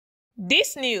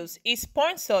This news is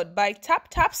sponsored by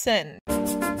TapTapSend.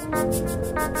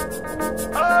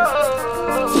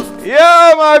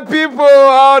 Yeah, my people,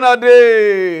 how are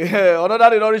they?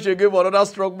 Another day, not again for another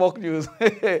strong mock news.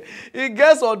 It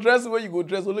gets on dress where you go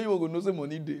dress, only you go know say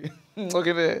money day.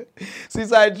 Okay,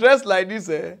 since I dress like this,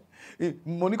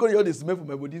 money can you smell for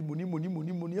my body,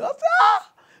 money. I say,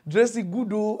 dressing good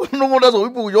though. No wonder some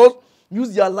people just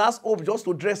use their last hope just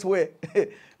to dress well.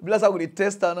 Bless her with a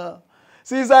tester now.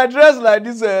 Since I dress like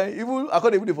this, even I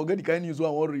can't even forget the kind of news I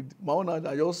want to read. My own,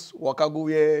 I just walk and go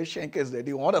where Shenkers they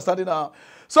do. Understand it now.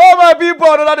 So my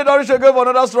people, another day don't for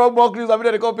another strong mock news. I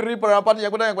mean the company Pararan party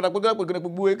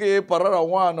Pararan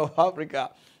one of Africa.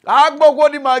 Agbo go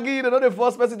di Maggi, they not the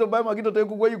first person to buy Maggi to take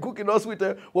where you cook in us with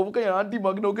we can anti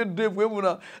Maggi no get Dave we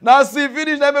muna. Now see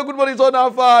finish na make good money so na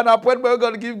far na point by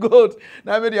God give God.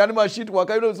 Na make the animal shit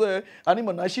waka you know say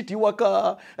animal na shit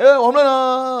waka.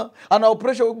 Na and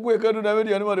operation we can do na make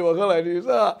the animal dey waka like this.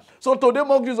 So today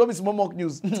mock news is small mock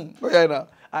news. Okay now.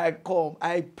 I come,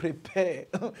 I prepare.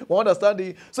 You understand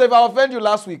it? So if I offend you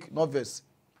last week, not verse.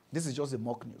 This is just a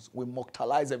mock news. We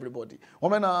mortalize everybody.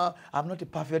 I'm not a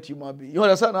perfect human being. You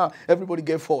understand now? Everybody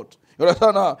get fault. You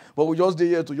understand now? But we just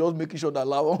here to just make sure that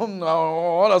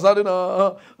understand it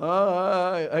now?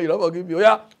 You don't forgive me.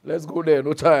 Yeah, let's go there.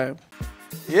 No time.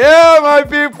 Yeah, my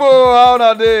people, how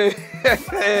are they?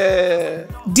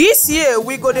 This year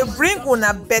we go to bring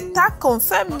una better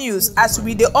confirmed news as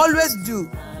we dey always do,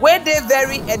 where they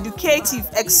very educative,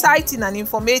 exciting and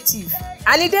informative,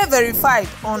 and it dey verified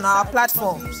on our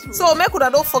platforms. So make una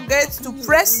don't forget to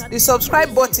press the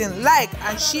subscribe button, like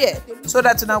and share so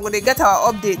that una go dey get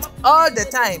our update all the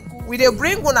time. We dey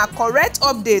bring una correct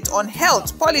update on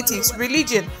health, politics,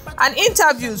 religion and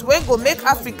interviews wey go make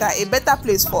Africa a better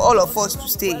place for all of us to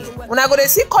stay. Una go dey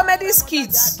see comedy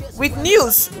skits with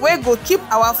news wey go keep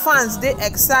our fans dey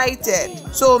excited.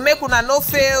 So make una no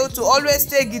fail to always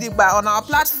stay gidigba on our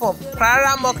platform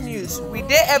Pararan Mock News. We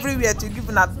dey everywhere to give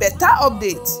una better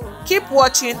updates. Keep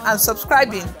watching and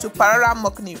subscribing to Pararan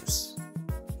Mock News.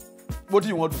 What do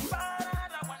you want to do?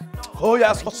 Oh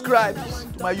yeah, subscribe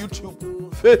to my YouTube,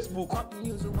 Facebook,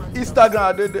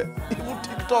 Instagram, even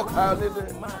TikTok.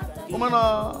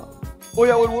 Oh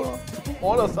yeah, what?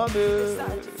 All the Sunday.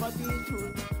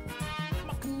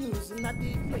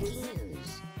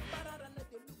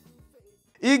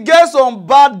 He gets some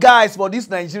bad guys for this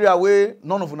Nigeria way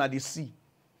none of them they see.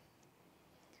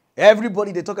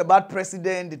 Everybody they talk about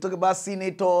president, they talk about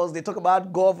senators, they talk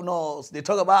about governors, they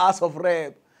talk about House of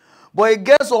Rep. But it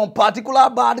gets some particular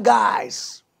bad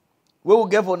guys. We will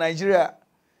get for Nigeria.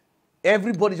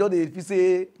 Everybody just they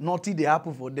say nothing they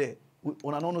happen for there.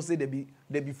 Una no say they be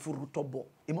furutobo.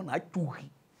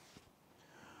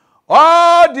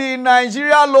 All the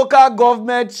Nigeria local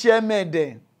government chairmen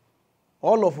then,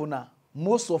 all of una,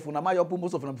 most of una,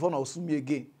 most of una before now sue me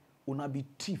again. Una be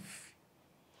thief.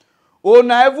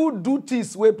 Una ever do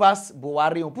this way past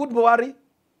Buhari. Put Buhari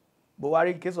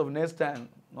in case of next time.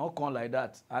 Not come like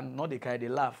that, and not the kind they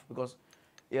laugh because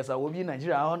yes, I will be in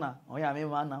Nigeria. Oh yeah, me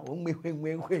man.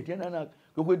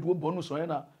 Go do bonus. You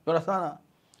understand?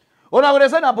 Oh, now they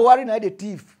say na Buhari na the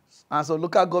thief, and so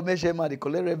local government chairman they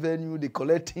collect revenue, they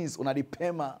collect things on the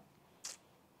payment.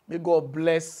 May God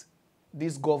bless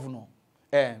this governor,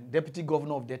 deputy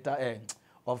governor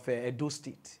of Edo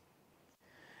State.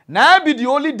 Now be the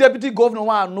only deputy governor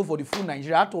I know for the full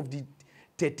Nigeria out of the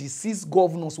 36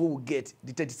 governors we will get,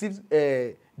 the 36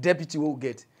 deputy we will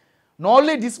get. Not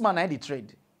only this man I the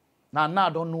trade. Now I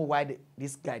don't know why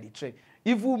this guy the trade.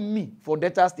 Even me for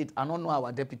Delta State, I don't know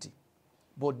our deputy.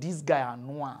 But this guy I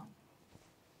know him.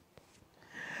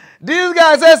 This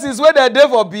guy says since when they're there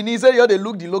for Benin, say you they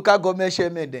look the local government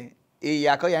chairman then. They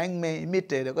got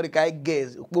the guy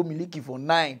guess miliki for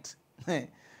night.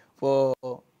 For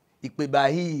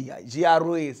Ikpebahi,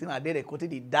 GROA, see now they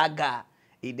quoted the dagger.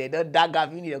 If they don't dagger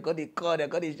finish, they got the call, they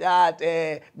got the shot,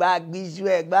 back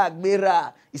Bishwek, back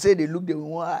Mira. He said they look the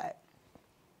one.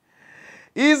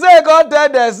 He said God tell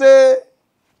them say,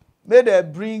 may they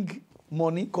bring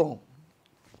money come.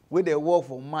 Where they work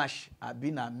for March, I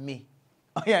been at me.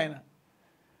 Oh yeah.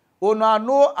 Oh now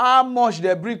know how much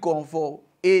they bring come for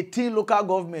 18 local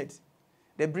government.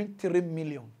 They bring 3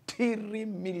 million. 3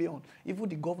 million. Even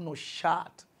the governor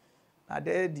shot. And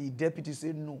then the deputy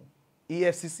said no.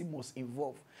 EFCC must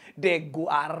involve. They go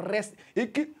arrest.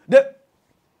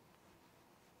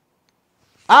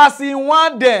 As in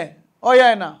one day. Oh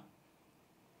yeah now.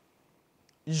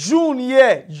 June.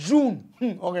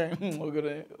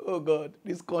 Okay. Oh God,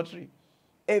 this country.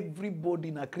 Everybody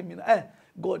in a criminal.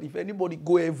 God, if anybody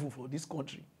go evil for this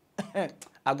country,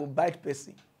 I go bite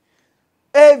person.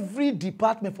 Every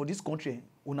department for this country,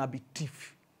 una be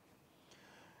thief.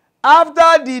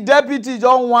 After the deputy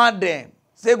just want them,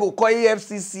 say go call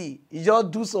EFCC, he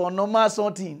just do some normal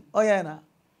something. Oh yeah, na.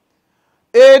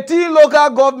 18 local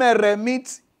government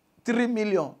remit 3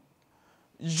 million.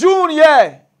 June,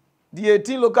 yeah, the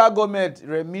 18 local government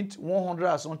remit 100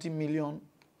 and something million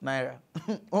naira.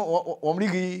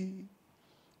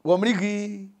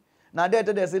 Womrigi. Now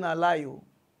they say na lie.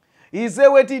 He say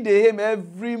wetin dey aim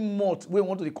every month we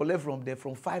want to collect from them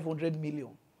from 500 million.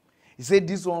 He said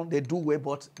this one they do well,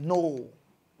 but no,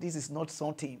 this is not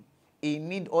something. He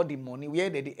need all the money where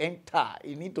they enter.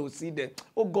 He need to see them.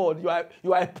 Oh God, you are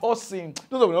a person.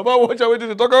 Watch out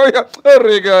to talk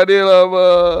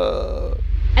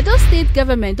Edo State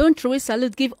government don't throw a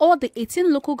salute give all the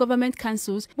 18 local government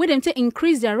councils with them to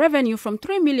increase their revenue from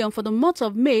 3 million for the month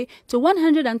of May to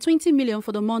 120 million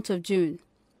for the month of June.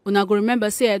 Una go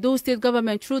remember say Edo State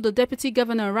government through the Deputy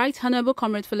Governor Right Honorable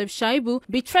Comrade Philip Shaibu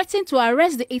be threatened to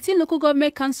arrest the 18 local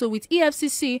government council with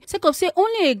EFCC sake of say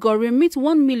only a go remit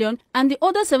 1 million and the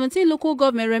other 17 local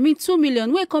government remit 2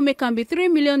 million wey come make am be 3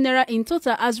 million naira in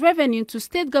total as revenue to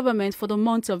state government for the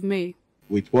month of May.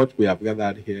 With what we have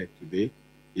gathered here today,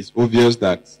 it's obvious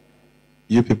that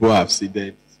you people have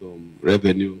ceded some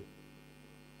revenue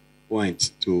points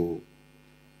to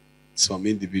some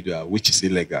individual, which is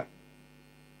illegal.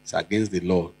 It's against the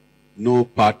law. No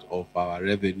part of our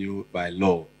revenue by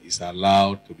law is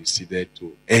allowed to be ceded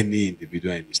to any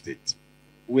individual in the state.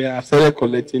 We have started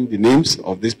collecting the names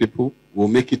of these people. We'll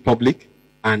make it public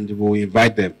and we'll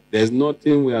invite them. There's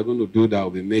nothing we are going to do that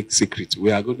will be made secret. We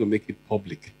are going to make it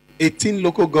public. 18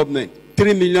 local government,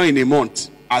 3 million in a month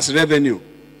as revenue.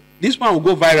 This one will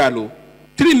go viral.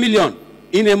 3 million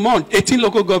in a month, 18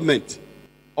 local government.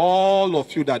 All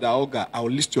of you that are Oga, I will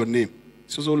list your name.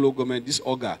 So local government, this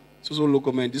Oga. So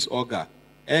local government, this Oga.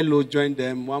 Hello joined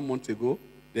them 1 month ago.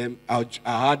 Then I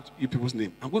had you people's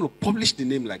name. I'm going to publish the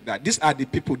name like that. These are the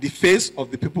people, the face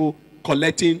of the people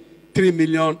collecting 3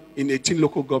 million in 18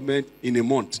 local government in a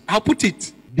month. I'll put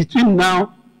it. Between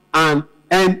now and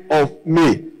end of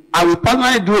May, I will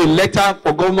personally do a letter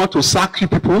for governor to sack you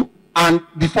people. And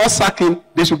before sacking,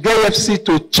 they should get EFCC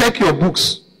to check your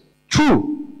books.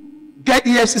 True. Get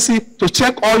EFCC to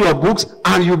check all your books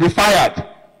and you'll be fired.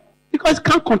 Because it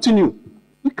can't continue.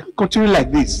 We can't continue like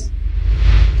this.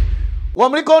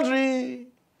 One country,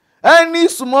 any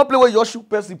small place where your shoe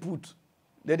person put,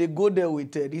 then they go there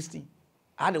with this thing.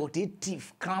 And they will take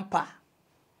thief, cramper,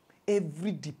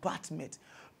 every department.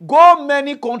 Go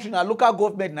many countries, now local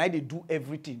government, now they do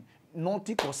everything.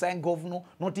 Nothing concern governor,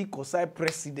 nothing concern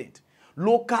president.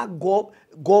 Local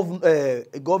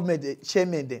government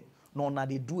chairman them. No, now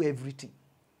they do everything.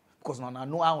 Because now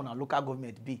know how on a local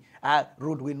government be.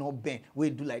 Road will not bend. We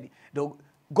do like this. The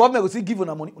government will still give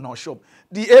on money on our shop.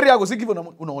 The area will still give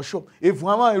on our shop. If we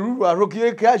have a rural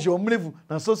rocky cash, you move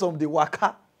and so some the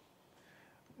waka.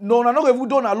 No, no, if we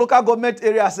don't a local government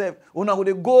area self, we now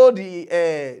go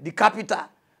the capital,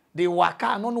 the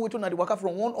waka. No, we don't the waka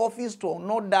from one office to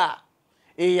another.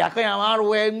 I can't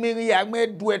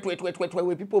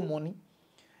do people money.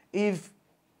 If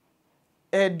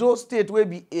those states will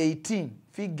be 18,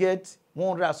 if we get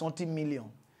 100 something million.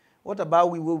 What about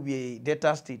we will be a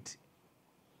Delta state?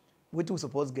 What we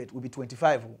suppose get will be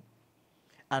 25.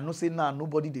 And no say now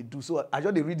nobody they do. So I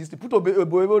just read this. Put up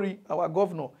our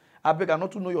governor. I beg her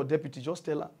not to know your deputy. Just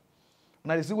tell her.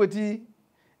 Now they see what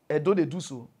though they do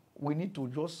so. We need to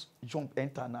just jump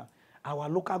enter now. Our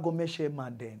local government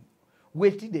chairman then.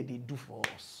 What did they do for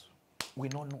us? We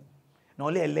don't know. Now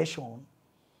only election.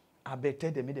 I bet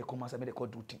tell them they come and say they can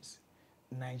do things.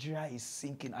 Nigeria is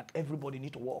sinking and everybody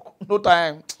need to work. No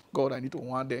time. God, I need to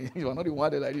one day. You are not the one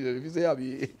day like this. If you say I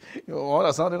be, you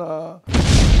understand now.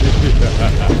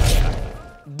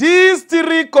 These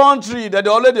 3 countries that they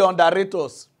already underrate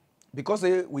us because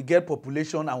we get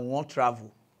population and we want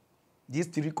travel. These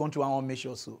 3 countries I want to make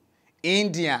sure so.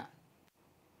 India,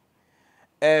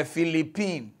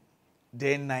 Philippines,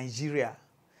 then Nigeria.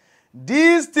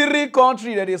 These 3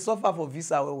 countries that they suffer for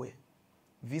visa way.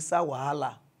 Visa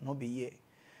wahala, no be here.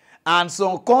 And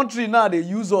some country now they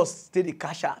use us to the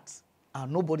cash out.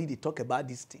 And nobody they talk about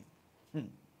this thing.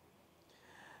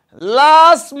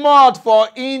 Last month for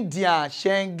India,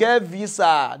 Schengen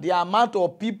visa, the amount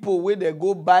of people where they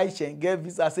go buy Schengen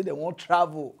visa say they won't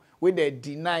travel, where they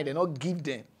deny, they not give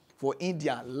them for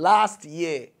India. Last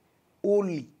year,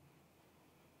 only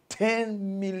 $10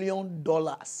 million.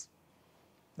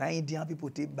 Now Indian people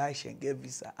take buy Schengen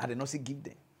visa and they not say give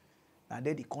them. And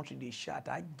then the country they shout,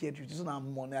 I get you. This is not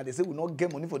money. And they say we not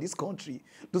get money for this country.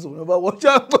 Those will never watch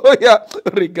out.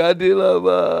 Regarding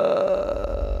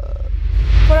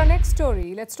For our next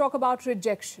story, let's talk about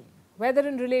rejection. Whether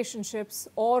in relationships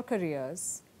or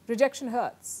careers, rejection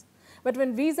hurts. But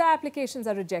when visa applications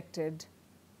are rejected,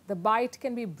 the bite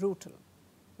can be brutal.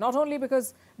 Not only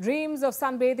because dreams of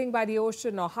sunbathing by the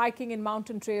ocean or hiking in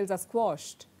mountain trails are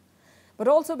squashed, but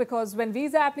also because when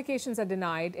visa applications are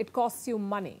denied, it costs you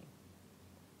money.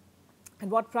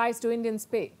 And what price do Indians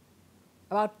pay?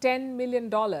 About $10 million.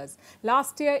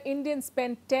 Last year, Indians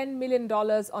spent $10 million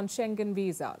on Schengen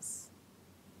visas.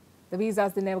 The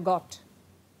visas they never got.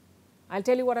 I'll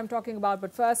tell you what I'm talking about,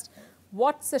 but first,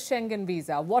 what's a Schengen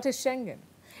visa? What is Schengen?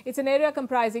 It's an area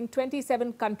comprising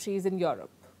 27 countries in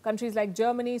Europe, countries like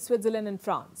Germany, Switzerland, and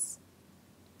France.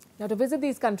 Now, to visit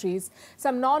these countries,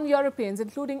 some non-Europeans,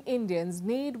 including Indians,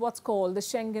 need what's called the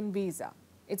Schengen visa.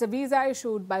 It's a visa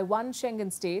issued by one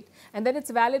Schengen state, and then it's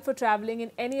valid for traveling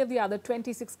in any of the other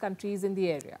 26 countries in the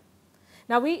area.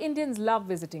 Now, we Indians love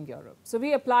visiting Europe, so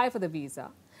we apply for the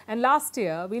visa. And last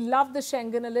year, we loved the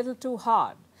Schengen a little too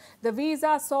hard. The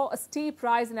visa saw a steep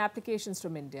rise in applications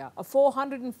from India, a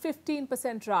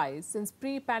 415% rise since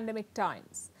pre-pandemic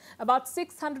times. About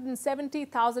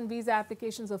 670,000 visa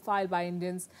applications were filed by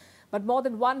Indians, but more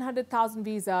than 100,000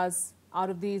 visas out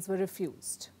of these were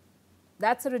refused.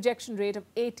 That's a rejection rate of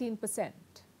 18%.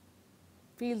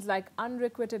 Feels like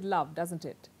unrequited love, doesn't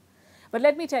it? But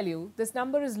let me tell you, this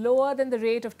number is lower than the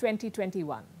rate of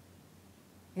 2021.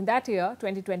 In that year,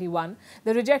 2021,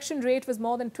 the rejection rate was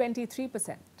more than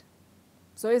 23%.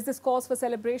 So is this cause for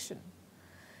celebration?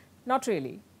 Not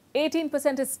really.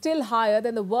 18% is still higher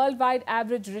than the worldwide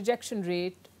average rejection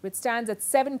rate, which stands at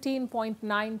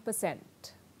 17.9%.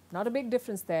 Not a big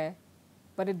difference there,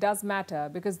 but it does matter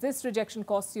because this rejection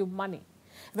costs you money.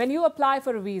 When you apply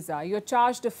for a visa, you're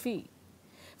charged a fee.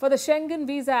 For the Schengen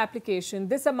visa application,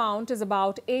 this amount is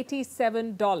about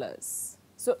 $87.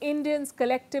 So Indians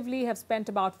collectively have spent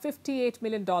about $58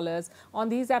 million on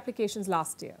these applications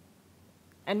last year.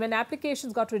 And when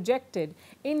applications got rejected,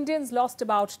 Indians lost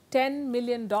about $10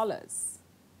 million.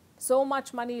 So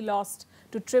much money lost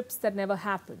to trips that never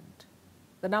happened.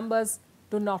 The numbers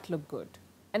do not look good.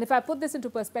 And if I put this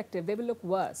into perspective, they will look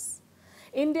worse.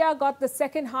 India got the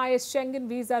second highest Schengen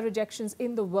visa rejections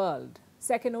in the world,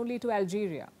 second only to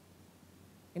Algeria.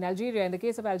 In Algeria, in the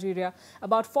case of Algeria,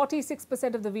 about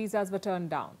 46% of the visas were turned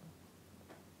down.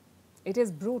 It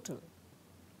is brutal,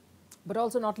 but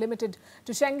also not limited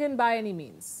to Schengen by any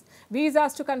means.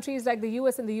 Visas to countries like the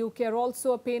US and the UK are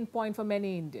also a pain point for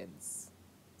many Indians.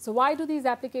 So why do these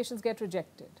applications get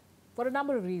rejected? For a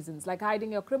number of reasons, like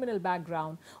hiding your criminal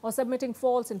background or submitting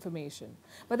false information.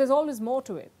 But there's always more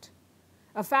to it.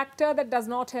 A factor that does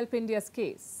not help India's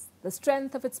case, the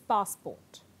strength of its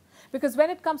passport. Because when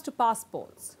it comes to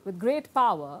passports, with great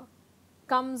power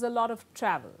comes a lot of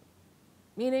travel.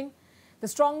 Meaning, the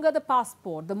stronger the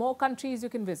passport, the more countries you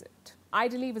can visit,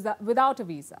 ideally without a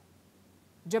visa.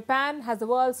 Japan has the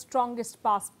world's strongest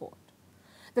passport.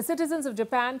 The citizens of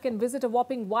Japan can visit a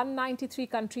whopping 193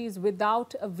 countries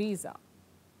without a visa.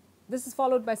 This is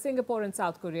followed by Singapore and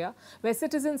South Korea, where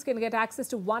citizens can get access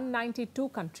to 192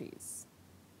 countries.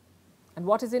 And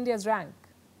what is India's rank?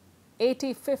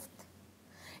 85th.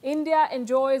 India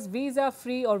enjoys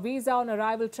visa-free or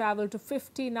visa-on-arrival travel to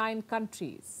 59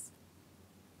 countries.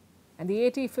 And the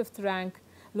 85th rank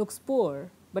looks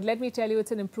poor, but let me tell you,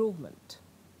 it's an improvement.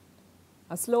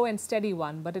 A slow and steady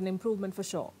one, but an improvement for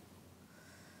sure.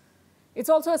 It's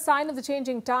also a sign of the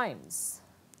changing times.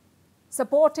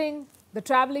 Supporting the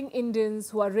travelling Indians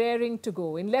who are raring to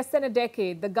go. In less than a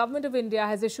decade, the government of India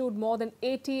has issued more than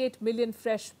 88 million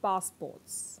fresh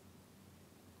passports.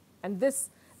 And this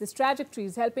trajectory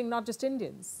is helping not just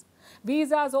Indians.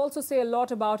 Visas also say a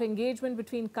lot about engagement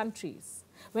between countries.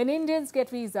 When Indians get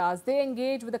visas, they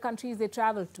engage with the countries they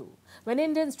travel to. When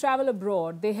Indians travel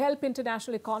abroad, they help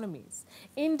international economies.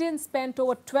 Indians spent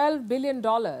over $12 billion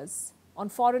on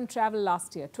foreign travel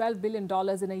last year, $12 billion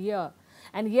in a year.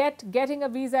 And yet, getting a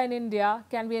visa in India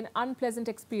can be an unpleasant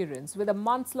experience with a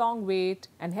months-long wait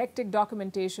and hectic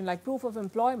documentation like proof of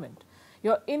employment,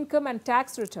 your income and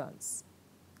tax returns.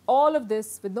 All of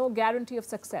this with no guarantee of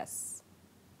success.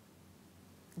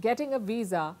 Getting a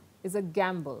visa is a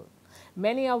gamble.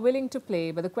 Many are willing to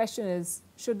play, but the question is,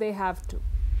 should they have to?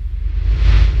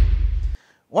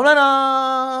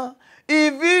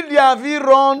 If India we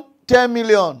run 10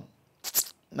 million,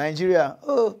 Nigeria,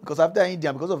 because after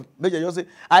India, because of major, just say,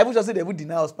 I even just say they would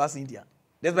deny us pass India.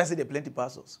 That's why I say they plenty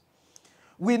pass us.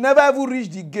 We never ever reach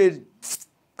the gate.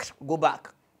 Go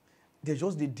back. They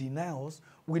deny us.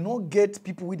 We not get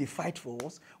people with they fight for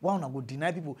us. Why not go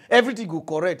deny people? Everything go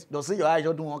correct. They'll say your eyes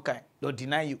don't do one kind. They'll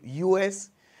deny you. US,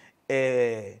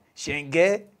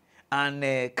 Schengen,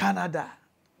 and Canada.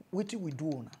 What do we do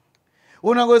now?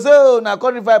 When I go say, now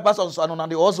 45 persons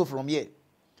and they also from here.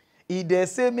 If they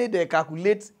say make they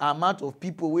calculate amount of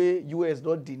people where US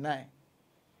don't deny,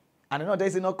 and they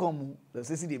say not come, they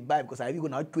say see they buy because I will go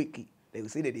now quickly. They will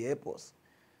say that the airports,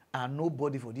 and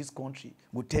nobody for this country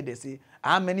will tell they say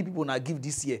how many people now give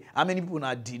this year, how many people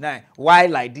now deny. Why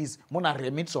like this? Wanna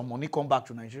remit some money come back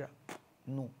to Nigeria?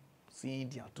 No, see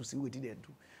India to see what they do.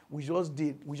 We just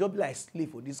be like slave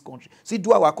for this country. See,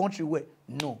 do our country well?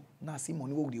 No. Now see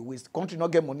money where they waste. Country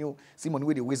not get money, see money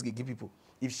where they waste they give people.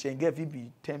 If Schengen it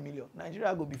be 10 million,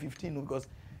 Nigeria go be 15 because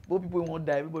both people won't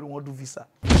die, everybody won't do visa.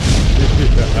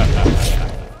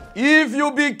 If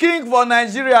you be king for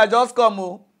Nigeria, just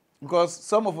come because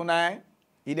some of you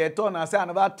if they turn and say I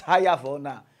never tire for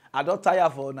now. I don't tire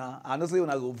for now. I don't say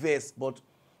when I go vex, but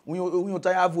when you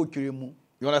tire vote you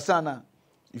understand now?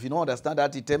 If you don't understand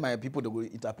that, you tell my people to go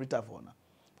interpret for now.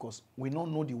 Because we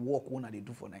don't know the work they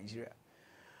do for Nigeria.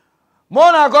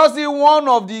 Mona Kosi, one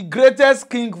of the greatest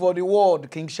king for the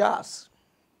world, King Charles.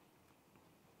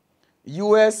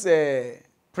 US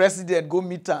president go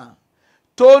meet her.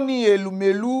 Tony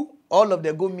Elumelu, all of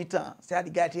them go meet her. Say the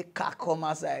guy take car come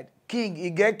outside. King, he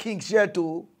get king share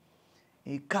too.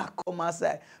 He car come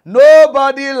outside.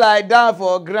 Nobody lie down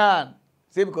for ground.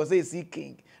 Say because they see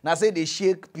king. Now say they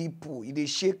shake people. They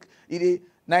shake.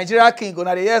 Nigeria king on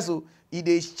the yes so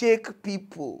they shake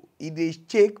people. They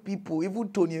shake people. Even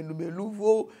Tony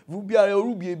Elumelu,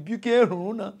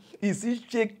 he see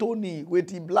shake Tony with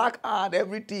the black hand,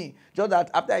 everything. Just that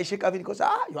after I shake everything, because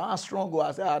you are strong.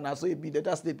 I say now so it be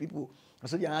that state people.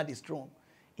 So your hand is strong.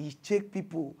 He shake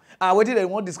people. What did they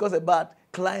want to discuss about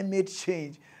climate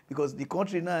change? Because the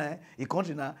country now,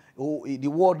 the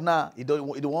world now, it don't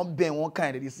want bend one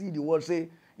kind. They see the world say.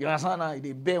 You understand now?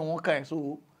 They bend one kind,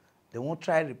 so they won't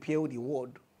try to repair the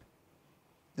world.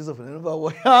 This is another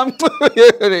way.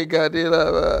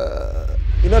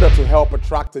 In order to help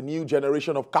attract a new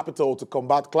generation of capital to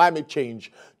combat climate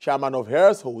change, Chairman of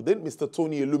Heirs Holding, Mr.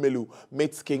 Tony Elumelu,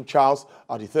 meets King Charles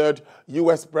III,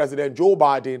 U.S. President Joe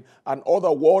Biden, and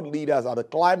other world leaders at the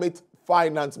Climate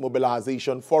Finance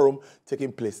Mobilization Forum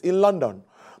taking place in London.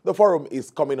 The forum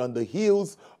is coming on the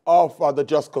heels of the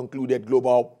just concluded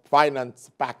Global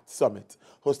Finance Pact Summit,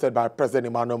 hosted by President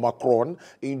Emmanuel Macron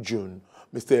in June.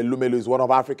 Mr. Elumelu is one of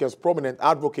Africa's prominent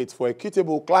advocates for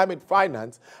equitable climate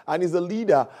finance and is a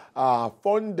leading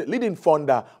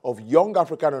funder of young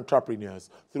African entrepreneurs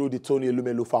through the Tony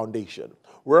Elumelu Foundation,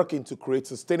 working to create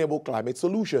sustainable climate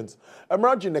solutions.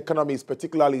 Emerging economies,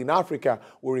 particularly in Africa,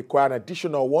 will require an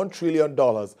additional $1 trillion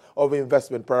of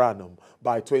investment per annum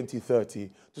by 2030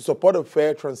 to support a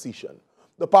fair transition.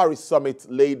 The Paris Summit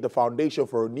laid the foundation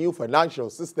for a new financial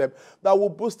system that will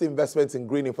boost investments in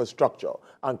green infrastructure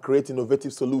and create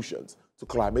innovative solutions to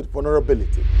climate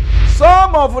vulnerability.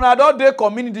 Some of una don dey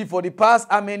community for the past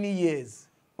how many years?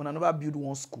 Una never build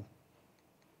one school.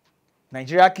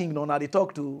 Nigeria king una dey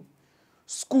talk to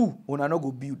school una no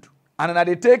go build. And una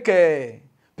dey take a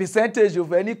percentage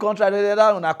of any contract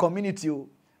una community.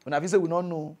 Una fit say we no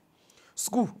know.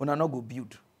 School una no go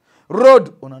build.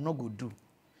 Road una no go do.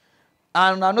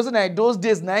 And I know say in those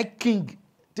days, na king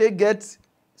take get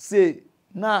say,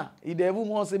 nah, if they even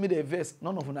want to say me the verse,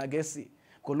 none of them get say.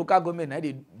 Because local government now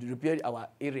they repair our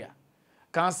area.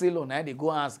 Council now they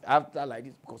go ask after like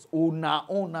this because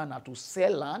owner na to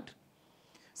sell land,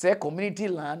 sell community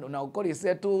land. Una go they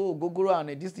say to go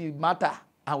and this matter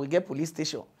and we get police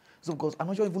station. So because I'm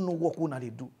not sure even know what owner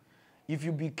they do. If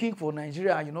you be king for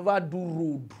Nigeria and you never do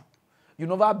road, you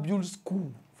never build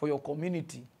school for your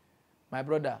community, my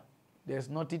brother. There's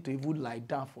nothing to even lie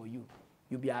down for you.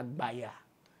 You be a buyer.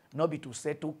 Not be to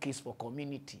settle case for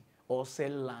community or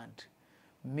sell land.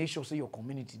 Make sure say your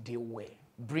community dey well.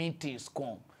 Bring things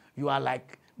come. You are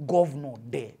like governor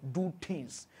there. Do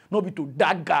things. Not be to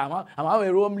that guy. I'm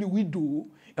a Romley widow.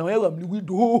 I'm a Romley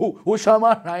widow. Oh,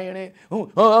 Shama Ryan.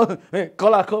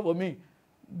 Call her come for me.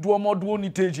 Do more do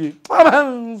only TJ.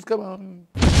 Come on.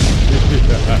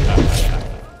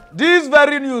 This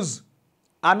very news.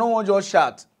 I don't want your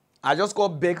shout. I just call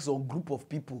begs a group of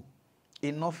people.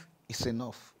 Enough is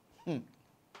enough.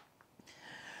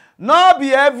 Not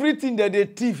be everything that they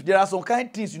thief. There are some kind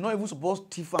of things you're not even supposed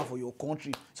to thief for your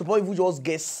country. Suppose you just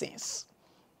get sense.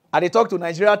 And they talk to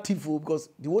Nigeria thief because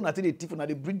the one that they thief and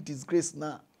they bring disgrace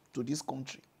now to this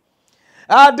country.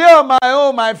 I dey on my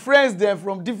own, my friends them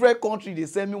from different countries, they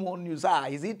send me one news.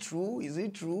 Is it true? Is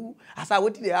it true? I said,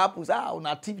 what did they happen? On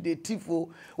a thief, they thief.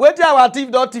 Wait till our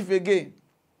thief don't thief again.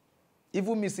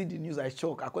 Even me see the news, I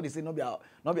shock. I could say no be.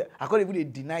 I could even they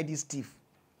deny this thief,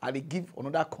 and they give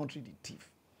another country the thief.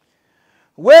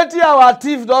 Wait till our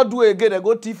thief don't do again. They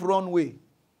go thief runway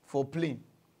for plane.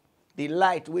 The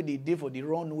light where they did for the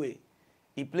runway,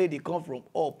 he play they come from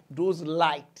up. Those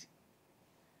light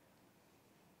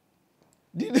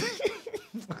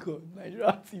God,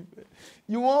 Nigeria thief.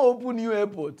 You want to open new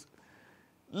airport?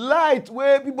 Light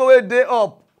where people were day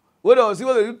up. When they see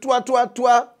what they do,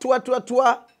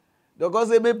 twa. They go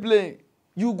say me plane.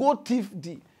 You go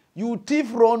thief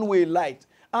runway light.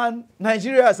 And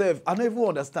Nigeria self, I don't even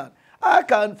understand. I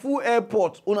can full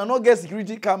airport, una not get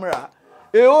security camera.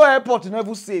 A whole airport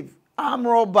never safe. Arm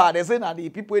robber, they say that the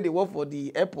people they work for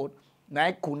the airport,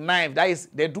 knife, that is,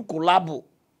 they do collabo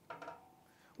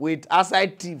with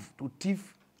outside thief to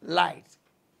thief light.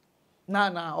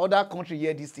 Now, other country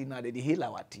hear this thing now, they hail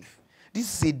our thief.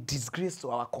 This is a disgrace to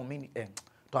our community,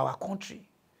 to our country.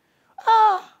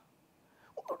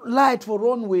 Light for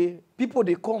runway, people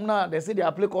they come now, they say they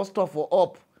apply cost stuff for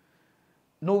up.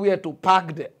 Nowhere to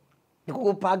park there. They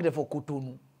go park there for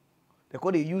Cotonou. They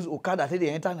call they use Okada till they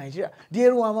enter Nigeria. They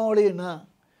run already now.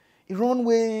 The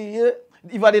runway, yeah.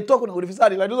 If I they talk on the officer,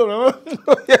 they like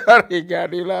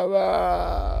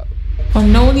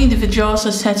Unknown individuals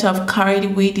are said to have carried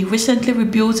away the recently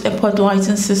rebuilt airport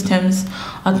lighting systems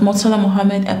at Murtala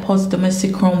Muhammed Airport's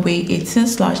domestic runway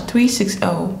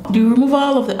 18/360. The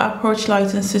removal of the approach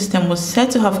lighting system was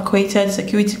said to have created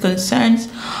security concerns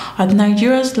at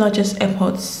Nigeria's largest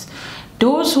airports.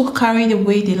 Those who carried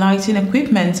away the lighting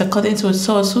equipment, according to a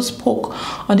source who spoke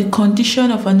on the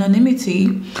condition of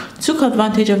anonymity, took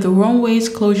advantage of the runway's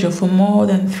closure for more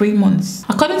than 3 months.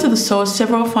 According to the source,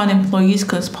 several fan employees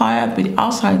conspired with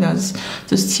outsiders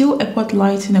to steal airport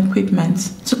lighting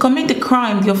equipment. To commit the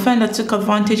crime, the offender took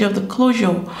advantage of the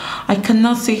closure. I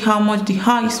cannot say how much the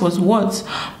heist was worth,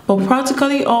 but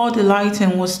practically all the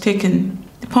lighting was taken.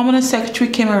 The permanent secretary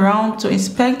came around to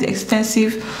inspect the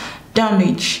extensive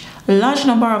damage. A large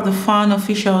number of the fan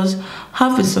officials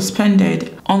have been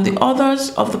suspended. On the orders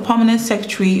of the Permanent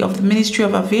Secretary of the Ministry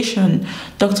of Aviation,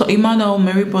 Dr. Emmanuel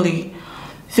Meriboli,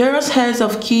 various heads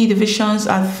of key divisions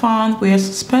at FAN were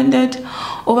suspended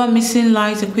over missing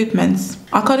light equipment.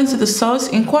 According to the source,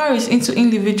 inquiries into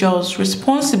individuals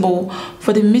responsible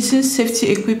for the missing safety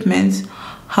equipment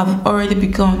have already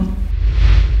begun.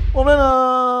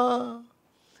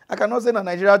 I cannot say na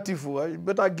Nigeria thief. You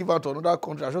better give out to another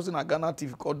country. I should say na Ghana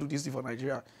thief can't do this thing for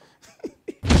Nigeria.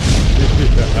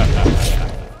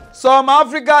 Some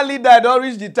African leader don't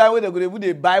reach the time where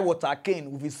they buy water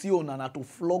cane with a sea on and to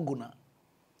flog on.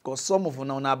 Because some of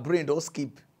them on our brain don't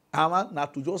skip.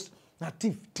 Not to just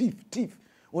thief.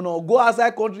 When you go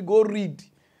outside country, go read,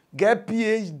 get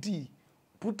PhD,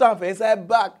 put them for inside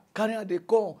back, carry out the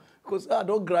come. Because I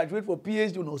don't graduate for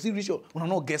PhD, you know, see Richard, when I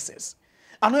no guesses.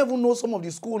 I don't even know some of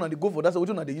the school and they go for that, so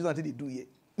which one they use until they do it.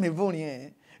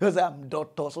 Because I'm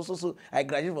doctor, so I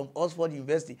graduated from Oxford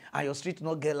University, and your street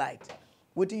not get light.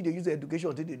 What do they use the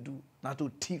education until they do? Not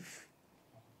to thief.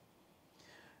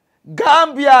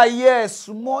 Gambia, yes,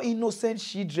 more innocent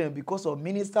children because of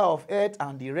Minister of Health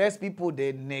and the rest people,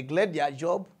 they neglect their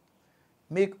job,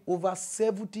 make over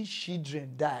 70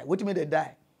 children die. What do you mean they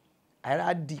die? I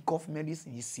had the cough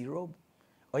medicine, is syrup.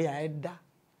 Or I had that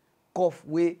cough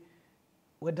way.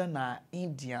 Whether na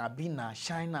India, be na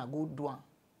China, go do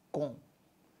come,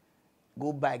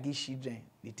 go buy these children.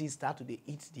 The things start to they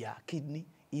eat their kidney,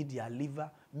 eat their liver,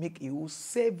 make a whole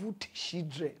 70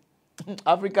 children.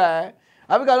 Africa,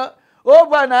 Africa, oh,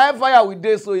 but na fire with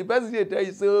this, so the person they tell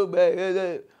you,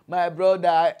 so my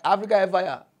brother, Africa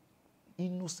fire.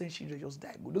 Innocent children just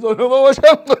die.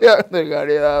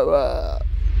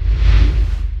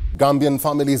 Gambian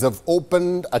families have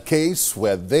opened a case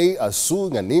where they are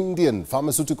suing an Indian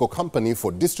pharmaceutical company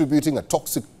for distributing a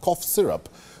toxic cough syrup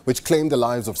which claimed the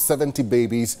lives of 70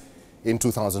 babies in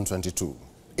 2022.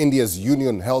 India's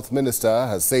Union Health Minister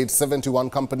has said 71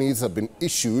 companies have been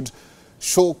issued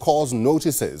show cause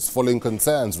notices following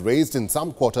concerns raised in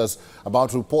some quarters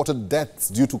about reported deaths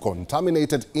due to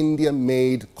contaminated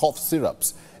Indian-made cough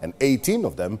syrups, and 18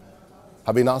 of them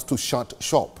have been asked to shut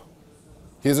shop.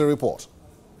 Here's a report.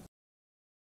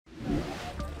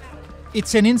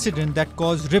 It's an incident that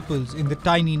caused ripples in the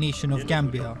tiny nation of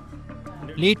Gambia.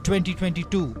 Late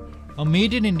 2022, a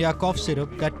made-in-India cough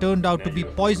syrup that turned out to be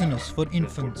poisonous for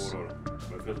infants.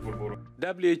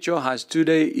 WHO has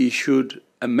today issued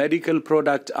a medical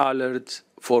product alert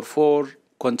for 4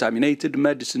 contaminated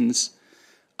medicines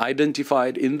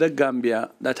identified in the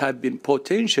Gambia that have been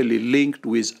potentially linked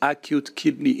with acute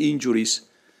kidney injuries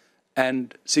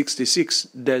and 66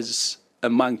 deaths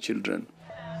among children.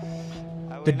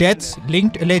 The deaths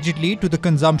linked allegedly to the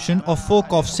consumption of 4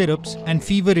 cough syrups and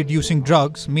fever-reducing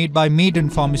drugs made by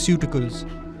Maiden Pharmaceuticals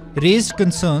raised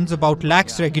concerns about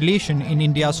lax regulation in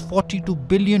India's $42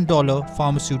 billion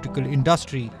pharmaceutical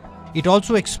industry. It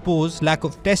also exposed lack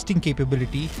of testing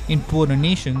capability in poorer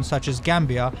nations such as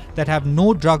Gambia that have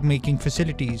no drug-making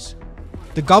facilities.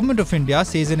 The Government of India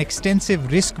says an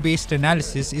extensive risk-based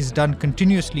analysis is done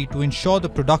continuously to ensure the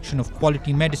production of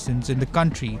quality medicines in the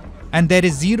country, and there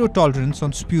is zero tolerance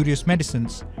on spurious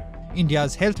medicines.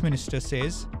 India's Health Minister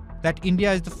says that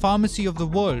India is the pharmacy of the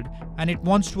world and it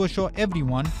wants to assure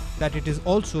everyone that it is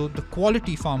also the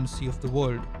quality pharmacy of the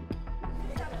world.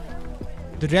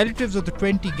 The relatives of the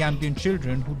 20 Gambian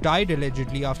children who died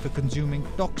allegedly after consuming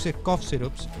toxic cough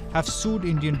syrups have sued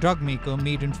Indian drug maker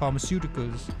Maiden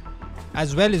Pharmaceuticals,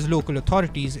 as well as local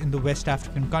authorities in the West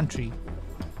African country.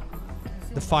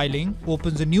 The filing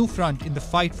opens a new front in the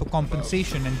fight for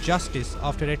compensation and justice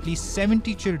after at least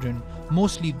 70 children,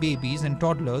 mostly babies and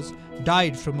toddlers,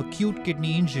 died from acute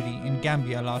kidney injury in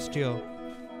Gambia last year.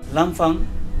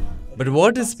 But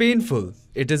what is painful?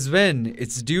 It is when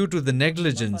it's due to the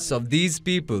negligence of these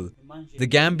people, the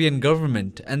Gambian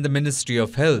government and the Ministry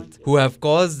of Health, who have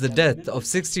caused the death of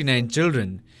 69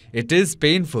 children. It is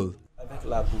painful.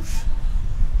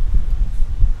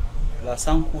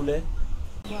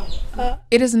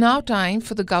 It is now time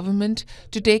for the government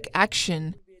to take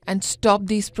action and stop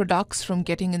these products from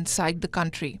getting inside the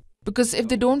country. Because if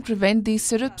they don't prevent these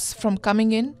syrups from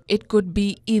coming in, it could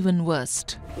be even worse.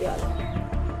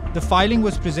 The filing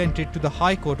was presented to the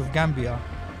High Court of Gambia.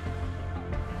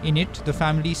 In it, the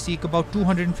families seek about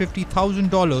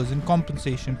 $250,000 in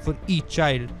compensation for each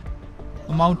child,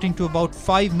 amounting to about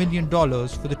 $5 million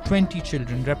for the 20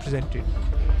 children represented.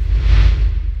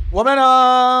 Women,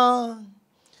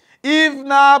 if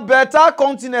na better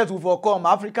continent will come,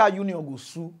 Africa Union will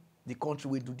sue the country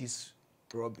will do this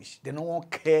rubbish. They don't want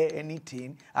care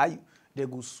anything. They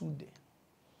go sue them.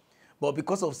 But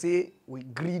because of say we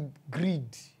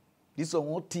greed. This one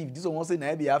won't thief. This one won't say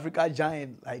na be Africa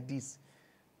giant like this.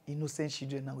 Innocent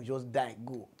children now will just die.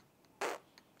 Go.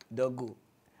 Don't go.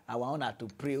 I want her to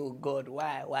pray, oh God,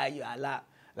 why you allow?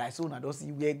 Like so, I don't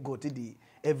see where God today.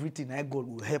 Everything that God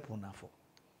will help on her for.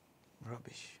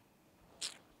 Rubbish.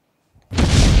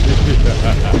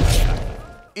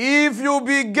 If you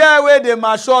be girl where they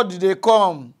matured, they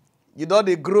come. You know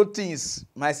they grow things,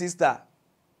 my sister.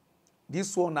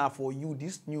 This one now for you,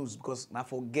 this news, because now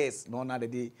for guests, no, now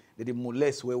they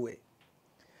molest way.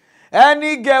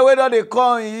 Any girl where they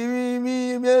come,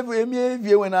 me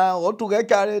when I want to get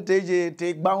carried,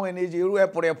 take bound when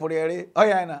oh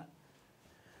yeah, na.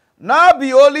 Now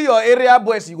be only your area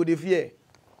boys you go to fear. You're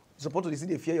supposed to see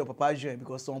the fear your papa join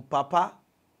because some papa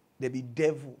they be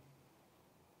devil.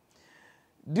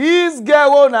 This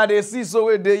girl now they see so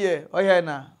way they here. Oh yeah,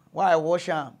 na. Why I wash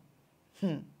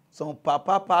him? Some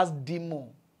papa pass demon.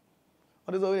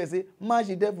 What is the way they say? Mash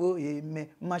the devil,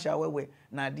 mash away.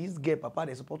 Now this girl, papa,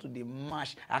 they supposed to the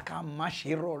mash. I can't mash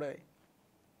hero. Right?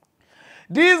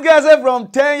 This girl say from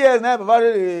 10 years now, papa,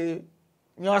 you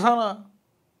know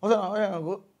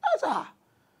go.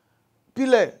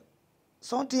 Pile,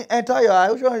 something enter your eye.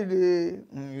 You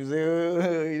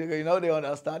say, you know they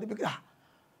understand.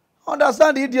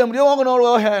 Understand the idiom. They won't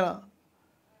know here.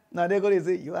 Now they're going to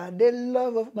say, you are the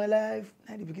love of my life.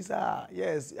 And because,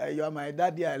 yes, you are my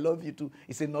daddy, I love you too.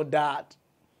 He said, not that.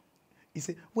 He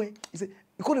said, wait. He said,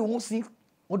 because they won't sing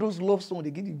all those love songs,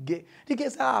 they give you gay. They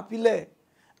get Pile.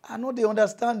 I know they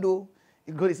understand though.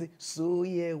 He go to say, so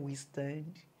here we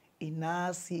stand in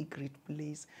our secret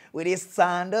place with the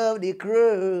sound of the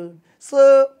crown.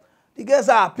 So the girls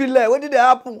are Pile. What did they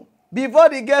happen? Before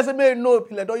the girls may know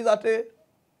Pile, don't use that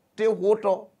take water.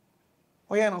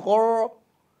 Oh yeah, horror.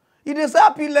 It is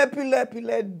a Pile,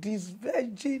 this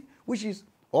virgin, which is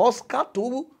Oscar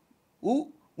to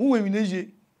who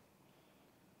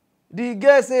the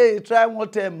girl say, try one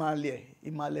time,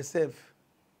 Male self.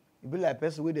 It be like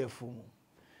person with a fool.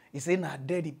 He say, na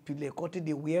daddy Pile, cut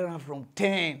the wear from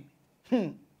 10.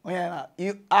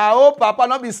 I hope Papa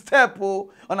not be step,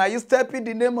 and I you step in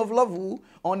the name of love,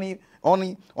 only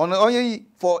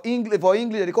for English,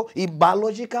 they call a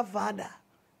biological father.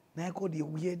 Now I call the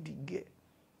weird the girl.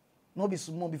 No be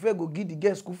small. Before I go give the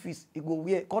girl school fees, he go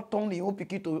wear cut on the whole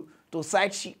picky to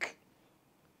side chick.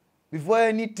 Before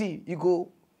anything, you go,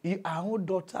 our own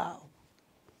daughter.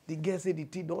 The girl say the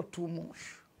tea not too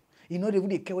much. You know they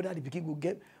would care whether the picky go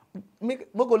get. Make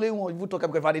only one you talk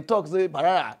because if I talk, say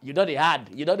Pararan, you know they hard.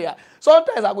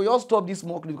 Sometimes I will just stop this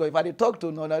smoke because if I talk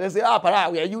to no, they say,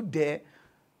 Pararan, were you there?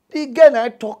 The girl I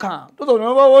talk don't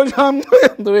remember what I'm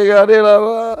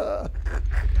doing.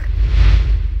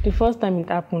 The first time it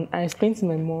happened, I explained to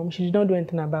my mom. She did not do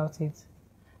anything about it.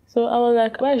 So I was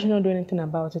like, why did she not do anything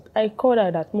about it? I called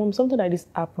her that, Mom, something like this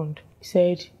happened. She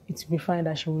said it would be fine,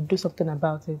 that she would do something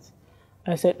about it.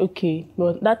 I said, okay.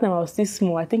 But that time I was still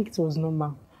small. I think it was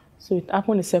normal. So it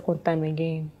happened the second time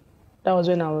again. That was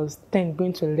when I was 10,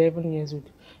 going to 11 years old.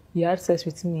 He had sex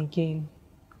with me again.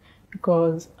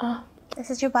 Because, This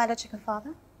is your biological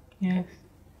father? yes,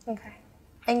 Okay.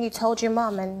 And you told your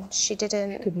mom and she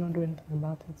didn't... she did not do anything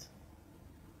about it.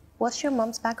 What's your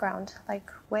mom's background?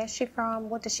 Like, where's she from?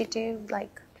 What does she do?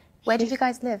 Like, where did you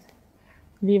guys live?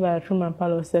 Live at room and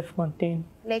parlor self-contained.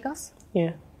 Lagos?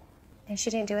 Yeah, And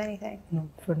she didn't do anything? no,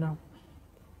 for now.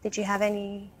 Did you have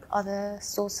any other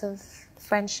source of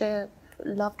friendship,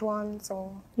 loved ones,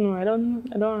 or... No, I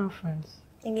don't have friends.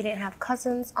 And you didn't have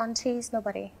cousins, aunties,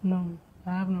 nobody? No,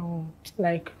 I have no,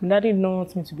 like, daddy don't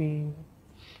want me to be,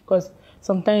 because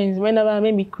sometimes whenever,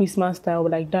 maybe Christmas time, I'll be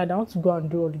like, Dad, I want to go and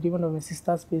do holiday, one of my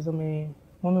sister's place, or my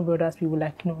mommy brother's people,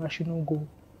 like, no, I should not go.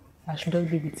 I should just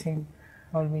be with him,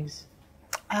 always.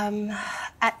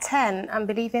 At 10, I'm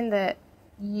believing that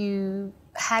you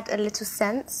had a little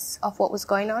sense of what was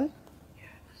going on.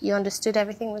 You understood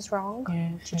everything was wrong.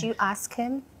 Yes, Did you ask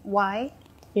him why?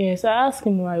 Yes, I asked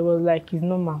him why. He was like, it's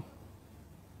normal.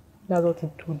 That's what he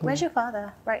told me. Where's your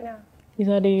father right now? He's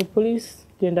at the police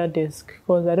gender desk,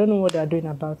 because I don't know what they're doing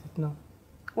about it now.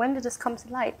 When did this come to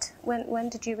light? When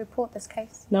did you report this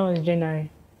case? That was January.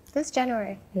 This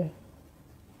January? Yeah.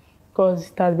 Because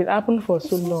it has been happening for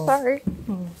so long. Sorry.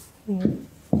 What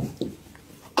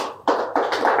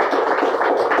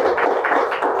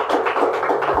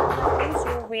was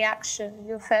your reaction,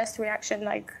 your first reaction,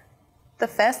 like the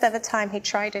first ever time he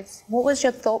tried it? What was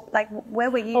your thought? Like, where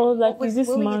were you? I was like, is this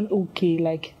man okay?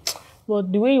 Like,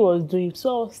 but the way he was doing, so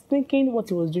I was thinking what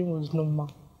he was doing was normal.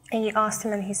 And you asked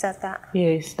him and he said that?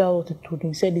 Yes, that's what he told me.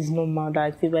 He said it's normal,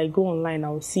 that if I go online, I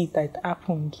will see that it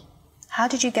happened. How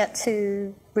did you get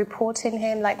to reporting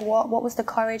him? Like, what was the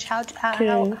courage? How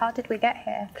did we get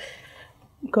here?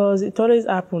 Because it always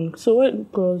happened. So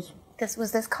because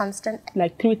Was this constant?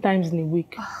 Like 3 times in a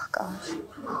week. Oh, gosh.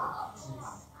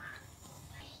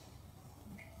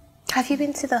 Have you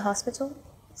been to the hospital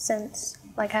since?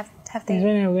 Like, have they... It's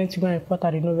when I went to go and report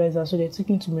at the Noveza, so they took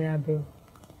me to Mirabel.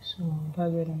 So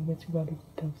that's when I went to go to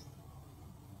the test.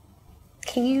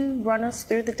 Can you run us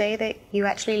through the day that you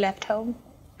actually left home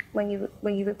when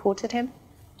you reported him?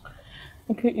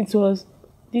 Okay, it was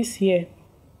this year.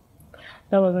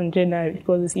 That was in January,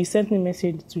 because he sent me a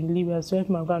message to Libya to help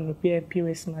me go and repair a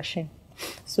POS machine.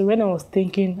 So when I was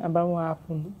thinking about what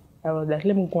happened, I was like,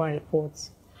 let me go and report.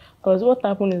 Because what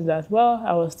happened is that while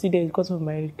I was still there because of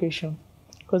my education,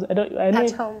 because I know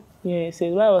at home. Yeah, it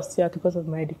says while I was still there because of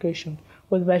my education,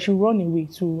 but if I should run away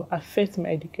to affect my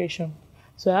education,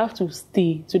 so I have to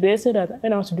stay. So they said that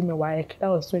when I was to do my WAEC, that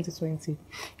was 2020,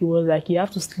 it was like you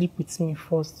have to sleep with me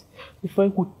first before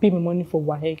you could pay me money for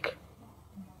WAEC.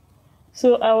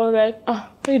 So I was like,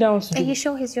 what do you want to do? Are you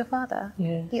sure he's your father?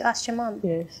 Yes. You asked your mom?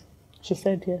 Yes. She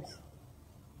said yes.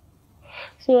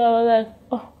 So I was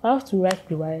like, I have to write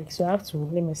the WAEC, so I have to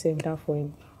lay myself down for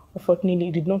him. Unfortunately,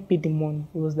 he did not pay the money.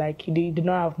 It was like he did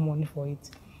not have money for it.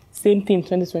 Same thing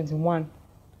 2021.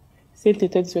 Same thing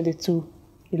 2022.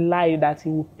 He lied that he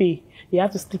would pay. He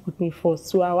had to sleep with me first.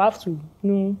 So I have to,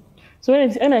 So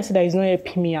when I said that he's not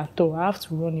helping me at all, I have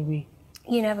to run away.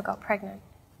 You never got pregnant?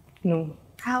 No.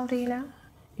 How old are you now?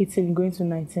 18, going to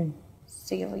 19.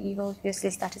 So you've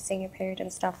obviously started seeing your period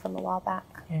and stuff from a while back.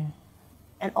 Yeah.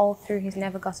 And all through, he's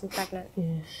never gotten pregnant?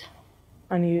 Yes.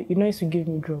 And he used to give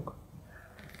me drug.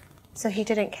 So he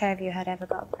didn't care if you had ever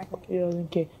got pregnant? He doesn't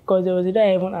care. Because there was a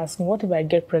day I even asked him, what if I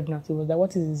get pregnant? He was like,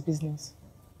 what is his business?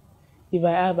 If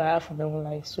I have for my own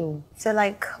life, so... So,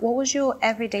 like, what was your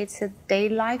everyday-to-day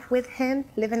life with him?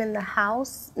 Living in the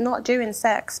house? Not during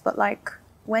sex, but, like,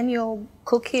 when you're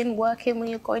cooking, working, when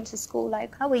you're going to school,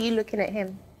 like, how were you looking at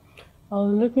him? I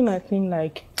was looking at him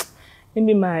like,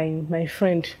 maybe my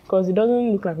friend, because he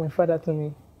doesn't look like my father to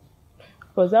me.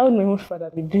 Because how would my own father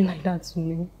be doing like that to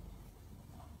me?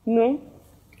 No?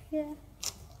 Yeah.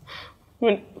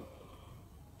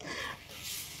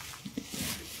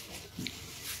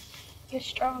 You're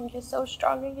strong, you're so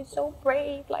strong, and you're so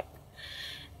brave. Like,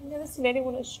 I've never seen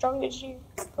anyone as strong as you.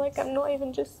 Like, I'm not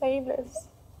even just saying this.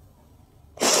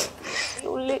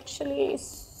 You're literally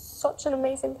such an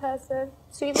amazing person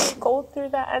to even go through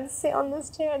that and sit on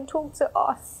this chair and talk to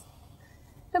us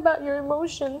about your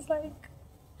emotions. Like,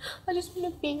 I just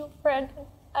want to be your friend.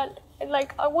 And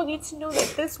like, I want you to know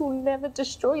that this will never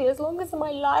destroy you. As long as I'm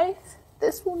alive,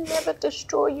 this will never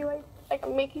destroy you.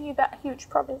 I'm making you that huge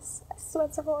promise. I swear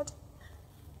to God.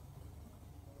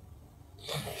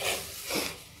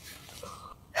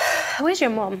 Where's your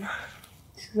mom?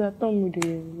 She's at home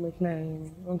with my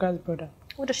uncle's brother.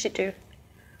 What does she do?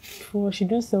 Well, she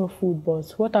does sell food, but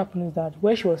what happened is that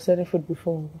where she was selling food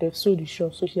before, they've sold the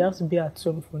shop, so she has to be at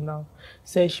home for now.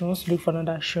 Says she wants to look for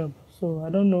another shop, so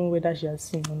I don't know whether she has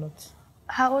seen or not.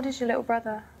 How old is your little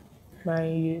brother?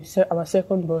 Our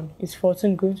second born is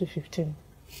 14 going to 15.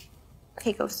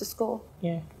 He goes to school?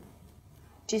 Yeah.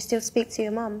 Do you still speak to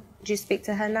your mom? Do you speak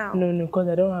to her now? No, because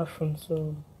I don't have phone,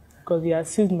 so because he has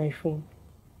seized my phone.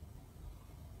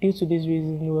 Due to this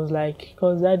reason, it was like,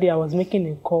 because that day I was making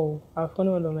a call. I was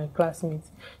calling one of my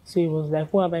classmates. So he was like,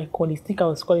 who have I called? He think I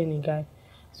was calling a guy.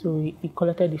 So he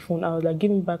collected the phone. I was like, give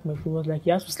me back my phone. He was like,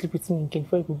 he has to sleep with me again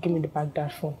before he could give me back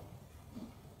that phone.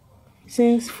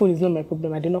 Since phone is not my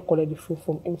problem, I did not collect the phone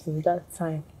from him since that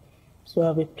time. So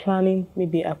I've been planning,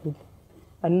 maybe I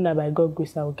know that by God's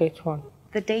grace I will get one.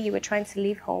 The day you were trying to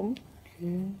leave home,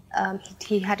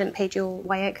 he hadn't paid your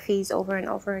WAEC fees over and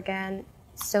over again.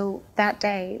 So that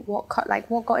day, what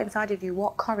got inside of you?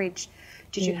 What courage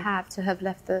did you have to have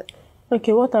left the...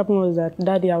 Okay, what happened was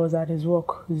that day I was at his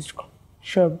work, his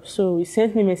shop. So he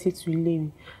sent me a message to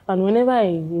Levi. And whenever I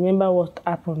remember what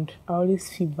happened, I always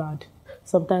feel bad.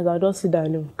 Sometimes I'll just sit down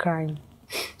and crying.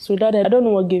 So that day, I don't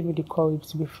know what gave me the courage,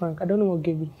 to be frank. I don't know what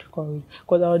gave me the courage.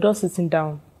 Because I was just sitting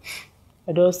down.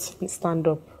 I just stand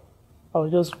up. I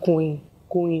was just going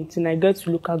till I get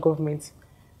to local government.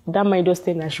 That might just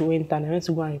tell me I should enter and I went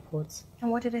to go and report.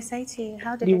 And what did they say to you?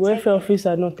 How did the they welfare officer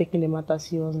had not taken the matter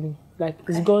seriously. Like,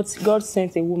 okay. God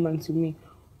sent a woman to me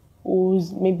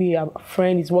who's maybe a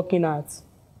friend is working at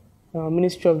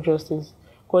Ministry of Justice.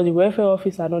 Because the welfare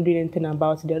officer had not doing anything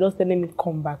about it. They're just telling me,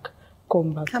 come back.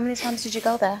 How many times did you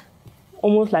go there?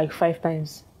 Almost like 5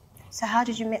 times. So how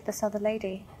did you meet this other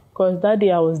lady? Because that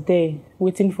day I was there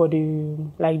waiting for the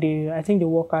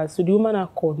workers. So the woman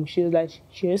had called me. She was like,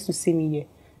 she used to see me here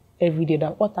every day.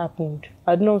 That what happened?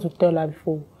 I didn't know what to tell her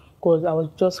before because I was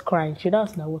just crying. She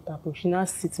asked me what happened. She now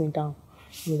sits me down.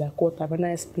 She was like, what happened?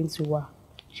 And I explained to her.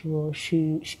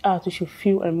 She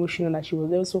feel emotional that she was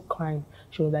also crying.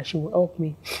 She was like, she will help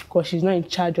me because she's not in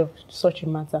charge of such a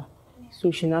matter. So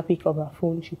she now picked up her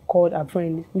phone. She called her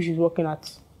friend, which is working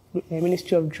at the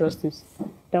Ministry of Justice.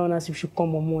 That one asked if she should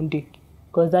come on Monday.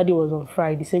 Because that day was on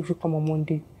Friday. They said she should come on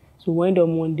Monday. So we went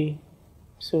on Monday.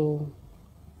 So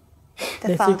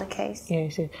they filed a case. Yeah,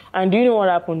 and do you know what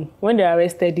happened? When they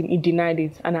arrested him, he denied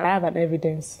it. And I have an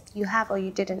evidence. You have or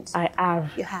you didn't? I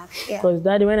have. You have, yeah. Because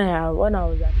that day when I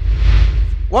was at...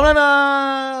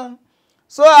 Woman,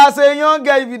 so as a young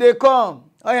guy, if they come,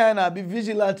 be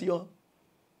vigilant, yo.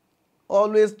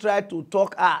 Always try to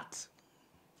talk art.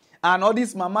 And all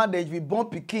this mama, they if you born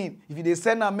pikin, if they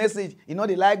send a message, you know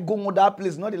they like go to that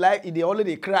place, you know they like they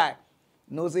already cry.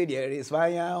 No say there is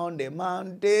fire on the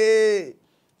mountain.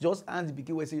 Just ask the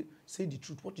pikin where say the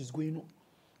truth, what is going on?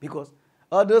 Because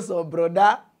others of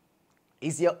brother,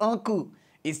 it's your uncle,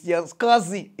 it's your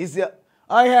cousin, it's your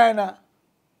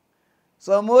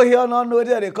some more here not know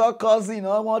that they call cousin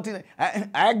or one thing.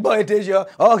 I boy it is your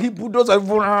he put those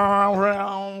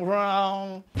round.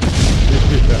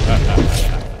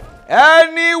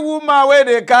 Any woman where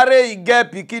they carry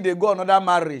get picky, they go another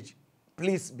marriage.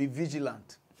 Please be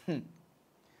vigilant.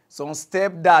 Some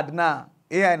stepdad now.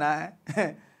 I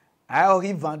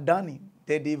he vandani.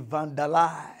 They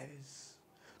vandalize.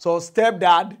 So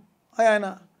stepdad,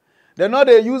 they know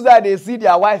they use that they see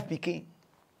their wife picking.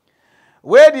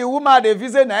 Where the woman they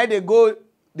visit now they go,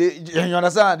 you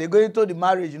understand? They go into the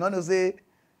marriage. You know they say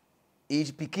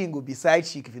each picking will be side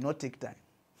chick if you not take time.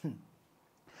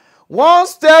 One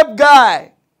step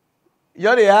guy,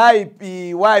 you're the high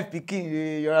wife picking.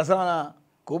 You understand?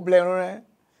 Go blame.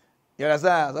 You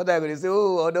understand? So they say,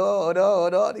 oh,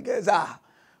 the guys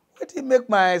what did make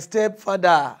my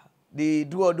stepfather they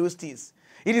do all those things?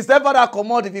 If the stepfather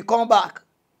come out, if he come back,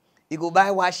 he go buy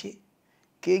washi,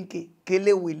 kenke,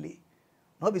 kele wile.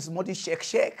 Not be smarty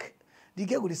shake. The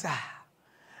girl go say,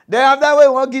 then after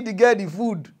when one give the girl the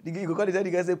food, the girl go call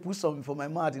the girl say, put some for my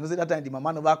mouth. You know, say that time the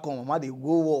mama never come, mama they go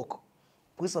walk.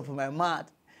 Put some for my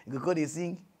mouth. You go call they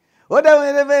sing. Oh,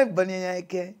 that when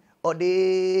banyake, oh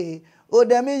de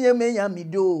me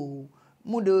do,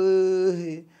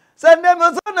 mudo. Send them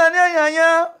a son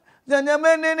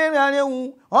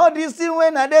all this thing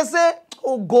when they say,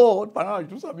 oh God,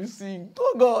 Pararan, you sabi sing.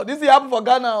 Oh God, this is happen for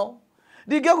Ghana.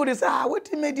 The girl would say, what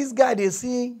did make this guy they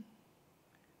sing?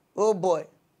 Oh boy.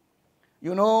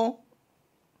 You know,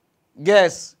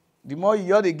 guess, the more you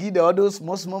hear they give the others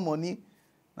small money,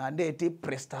 and they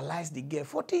prestalize the girl.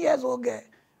 40 years old girl.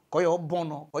 Call your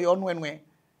bono, call your nwenwe.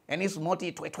 And it's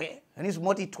multi twe.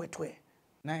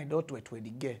 Now I don't twe the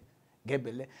girl. Get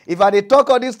belle. If I they talk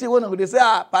all this thing, they say,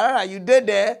 Pararan, you dead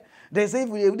there. They say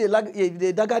if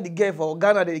they dagger the girl for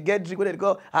Ghana, they get drink, what they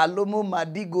call Alomo,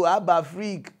 Madigo, Abba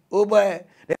Freak. Oh boy,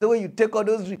 that's the way you take all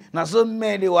those drinks. Now so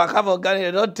many they work for Ghana,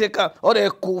 they don't take out. All they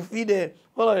coffee there.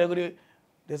 All of them,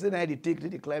 they say now they take,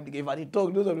 they climb the game. If I they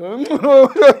talk, those of them.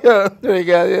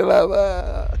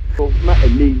 na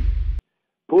ele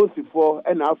post for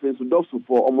and afin so dof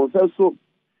for almost so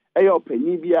eyo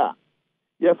panyi bi a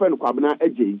ye fa no kwabena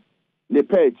agye ne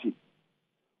pechi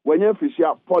wanya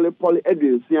fishia poly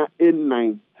edwensia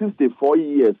in 64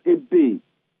 years ebe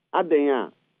aden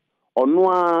a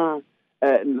ono a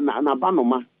na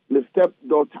banoma the step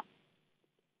daughter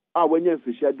wanya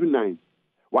fishia do 9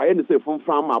 waye ne se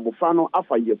fonfan ma abofra no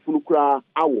afa ye funu kura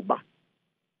awoba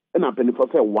na penifo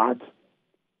say what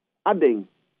aden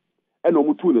e no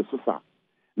mutu ne sosa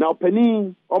na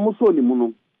opani omuso ni mu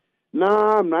no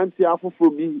na mranti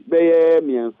afoforo bi beye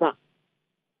miensa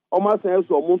omasan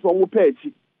so omuso omu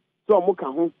pechi so omuka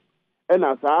ho e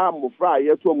na saa mofra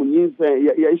ye to omunyinsa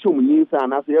ye hye omunyinsa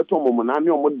na se ye to omu na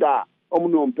ne omu da omu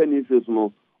no mpani fesu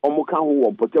no omuka ho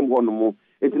wo potem ho no mu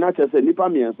etina chese nipa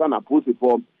miensa na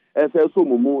posifo ese so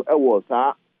mumu e wo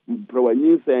saa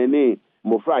mprewanyinsa ne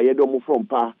mofra ye do mu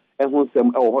frompa e ho nsem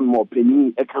e wo ho no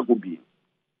opani e ka ho bi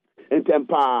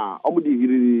entempa omudi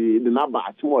hiri de na ba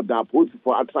atimo da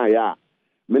posifo atran ya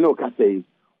me no ka sei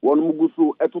won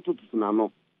mugusu etototo na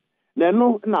no na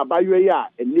no na bayo ya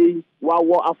ene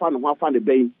wawo afa no afa ne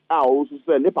ben a o so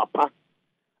se ne papa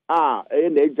e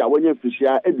na eja wanya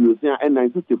fishia eduosia e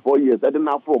 94 years e de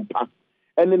na frompa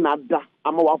ene na da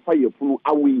ama wafa yefunu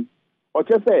awi o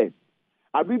che se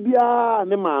abibia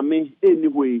ne maame eni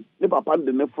hoi ne papa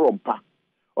de ne frompa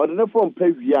o de ne frompa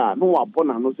via no wabo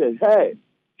na no se hey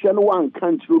hwe no wan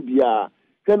kan chiro bia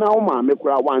hwe na wo maame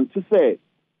kura wan ti se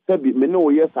bi me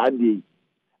no ye sa de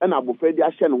e na abofra di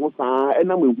ahye ne ho saa e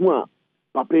na mehu a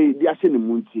papa di ahye ne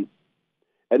munti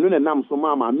eno na nam so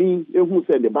mama mi ehu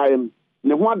se de bae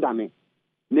ne ho adane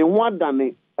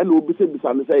e na obise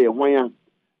bisa ne se ye hwan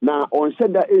na on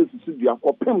sheda esusu dua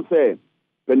kopem se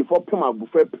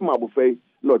 24 pem abofra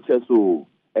no cheso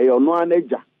e yo no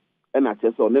anaja e na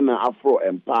cheso ne na afro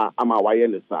empa ama waye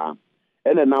ne saa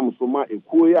e na nam so ma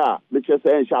ekuo ya me chese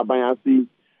en sha ban asi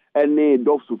ene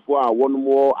doksufo a won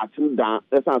mo atim da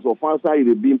essence of fansa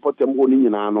ire bi importem ho ni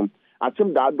nyina no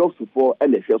atim da doksufo e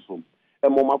na hweso e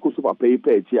mo makoso papa yi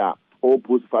pa echi a o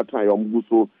post fatan yo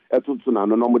mguso etutu na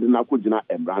no no mo de na kogina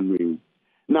emranwe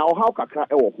na o haw kakra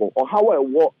e wo ho o haw e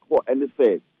wo ho ene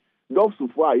se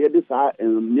doksufo a ye de sa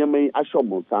nyemen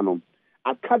ashobonsa no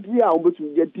akadri a obetu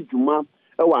ye tituma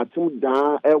e wa atim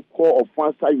da e ko of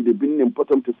fansa ire bi ni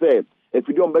importem to say if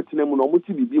you don't bet mu no mo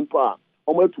ti bibi mpo a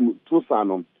o matu to sa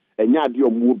no enya ade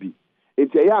omu obi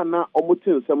enti eya na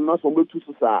omutin nsem na so mbetu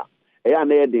so sa eya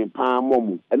na ye den pa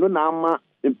momu eno na ama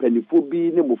mpanifo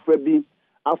bi ne mofra bi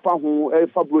afa ho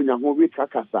fa bronya ho wi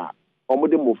kakasa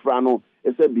omude mofra no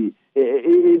ese bi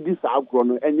di sa agro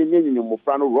no enyenyenye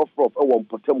mofra no rough e wo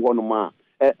mpotem ho no ma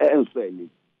enso ani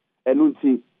eno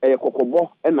nti eye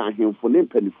kokobo e na ahemfo ne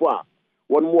mpanifo a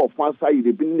won mo ofansa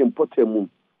yire bi ne mpotem mu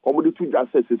omude tu ja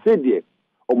se de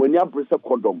omani abrese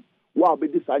kodom wa be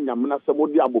di sa nyamna se mo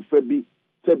di abofra bi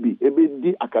sebi ebe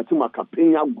di akatima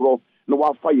kapen agro no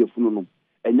wa fa yefunu no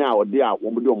enya ode a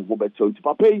wo mo de omho be chew ti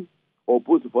papai o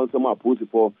post for nsem a post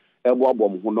for ebo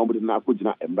abom ho no mo de na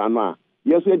akogina emra no a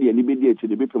yeso ye de ni be di echi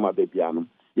de be pema ba bia no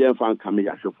ye mfa nka me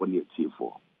yahwefo ne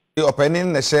etiefo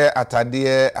opening ne she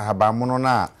atade ahabamono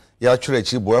na ya twere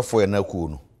echi boefo na ku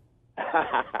no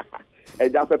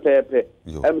eja pepepe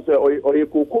em se oye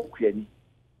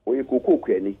kokoko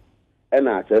kwani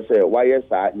ena chese waye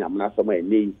sa nyamna sama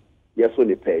eni yeso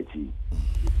ne pechi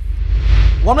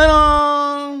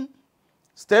woman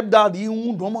stepdad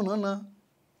you domo na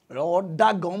or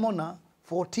dagomo na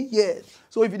 40 years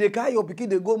so if you dey carry your pikin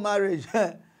dey go marriage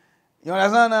you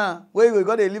understand na where you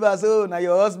go dey live as so na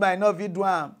your husband no fit do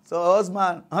am so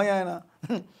husband yeah na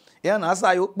yeah na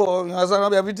say you po you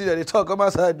understand everything they talk come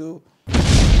outside do.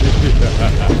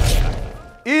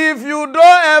 If you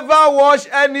don't ever watch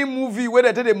any movie where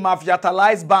they take the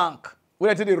mafiatalize bank,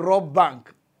 where they take the rob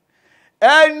bank,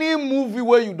 any movie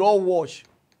where you don't watch,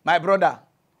 my brother,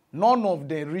 none of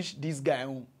them reach this guy,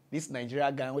 this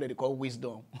Nigeria guy, what they call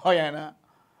Wisdom. Oh yeah, nah?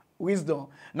 Wisdom.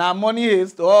 Now money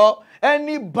is or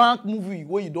any bank movie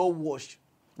where you don't watch,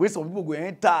 where some people go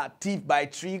enter thief by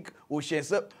trick or share.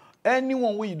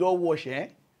 Anyone where you don't watch,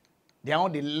 they are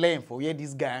on the learn for where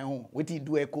this guy what he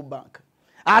do Eco Bank.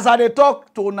 As I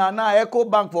talk to Nana Echo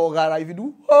Bank for Ogara, if you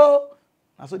do,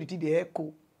 I saw the thing they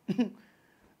echo.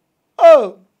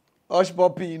 Hush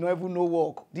Puppy, you don't even know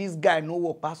work. This guy no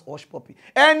work past Hush Puppy.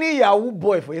 Any Yahoo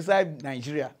boy for inside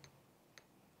Nigeria,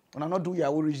 when I not do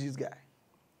Yahoo reach this guy.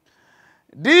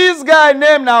 This guy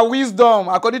named now Wisdom,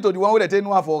 according to the one who they take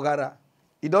no for Ogara.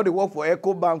 He done the work for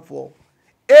Echo Bank for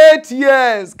 8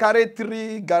 years. Carry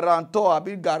 3 guarantor, a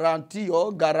big guarantee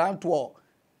or guarantor.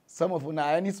 Some of you now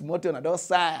any small thing I don't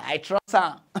sign. I trust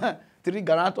her. 3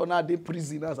 guarantor now they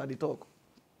prisoners at the talk.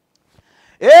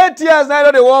 8 years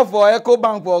now they work for Eco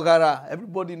Bank for Okara.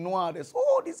 Everybody know how this.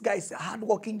 Oh, this guy is a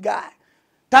hard-working guy.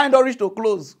 Time don't reach to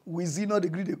close. Wizzy not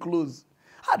agree to close.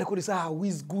 How they could say,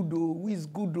 Wiz good oh, Wiz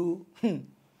good oh.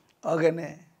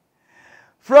 Okay.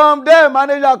 From there,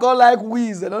 manager call like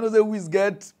Wiz. I don't know say Wiz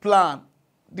get plan.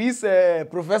 This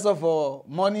professor for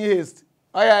money haste.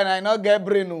 Oh yeah, and I not get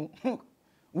brain.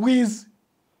 Wiz.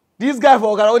 This guy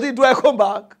for Okara, what did do I come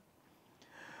back?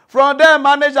 From there,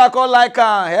 manager call like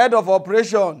head of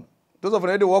operation. Those of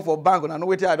them they work for bank, and I know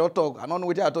what I don't talk. I don't know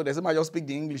what I talk. They say I just speak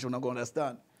the English, you're not going to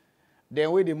understand.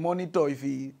 Then when they monitor if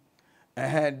he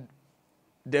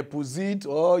deposit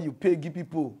or you pay, give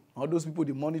people. All those people,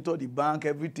 they monitor the bank,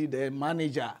 everything, the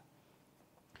manager.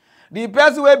 The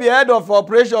person will be head of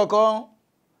operation,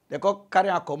 they call carry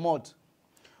a commode.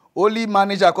 Only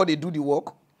manager call they do the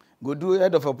work. Go do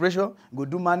head of operation, go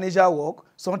do manager work.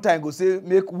 Sometimes go say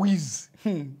make Wiz.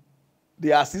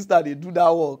 The assistant, they do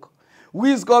that work.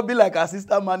 Wiz could be like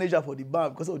assistant manager for the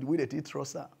bank because of the way they take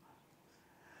trust her.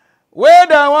 When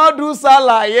they want to do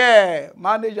salary, yeah,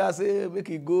 manager say make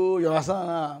it go, you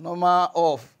understand, normal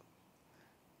off.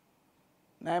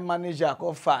 Now manager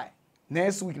call 5.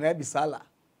 Next week, now be salary.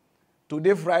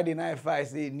 Today, Friday night, 5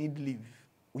 say need leave,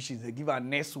 which is they give her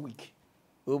next week.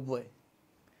 Oh boy.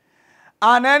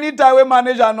 And anytime when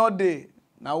manager not there,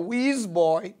 now Wiz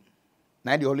boy,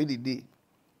 now the holiday day,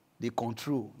 they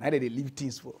control. Now they leave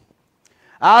things for.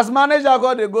 As manager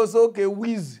got they go, so okay,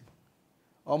 Wiz.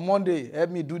 On Monday, help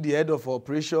me do the head of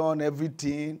operation,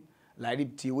 everything.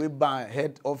 Like the way bank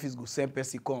head office go send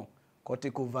person come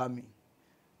take over me.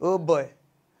 Oh boy.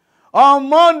 On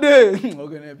Monday,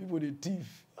 okay, people they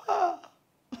thief.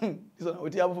 This is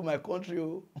what happen for my country.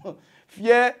 Oh.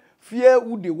 Fear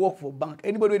who they work for bank.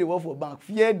 Anybody they work for bank,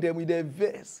 fear them with their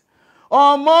vest.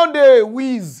 On Monday,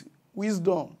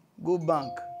 wisdom, go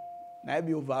bank. Now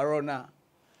be overall now.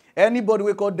 Anybody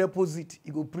we call deposit,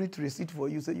 he go print receipt for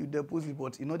you, say you deposit,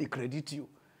 but you know they credit you.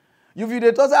 If you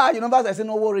they toss you know, I say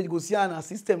no worry, you go see an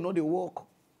system, no they work.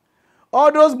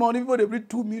 All those money people they bring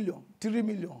 2 million, 3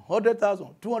 million,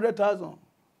 100,000, 200,000.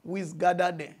 Wiz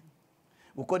gather them.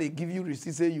 Because they give you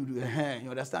receipt, say you do, you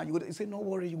understand? You go, say no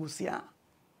worry, you go see her.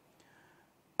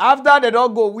 After they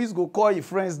don't go, Wiz go call your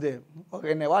friends them.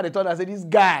 Okay, now what they thought I say this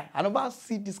guy, I never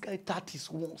see this guy 30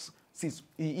 once. Since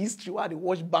in history where they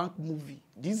watch bank movie.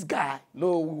 This guy,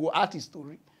 no, we will add his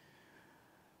story.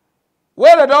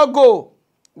 Where they don't go,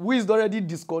 Wiz already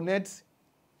disconnect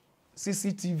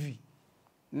CCTV.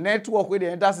 Network where they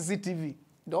enter CCTV.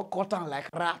 Don't cut on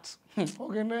like rats.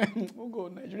 Okay, no go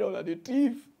Nigeria on the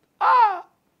thief.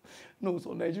 No,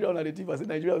 so Nigeria on the thief. I say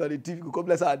Nigeria on the thief. You come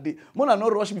bless our day. Mona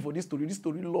not rush me for this story. This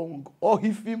story long. Or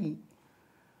he film.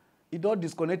 He don't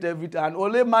disconnect everything. And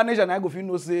only manager and I go feel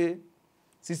no say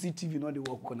CCTV not the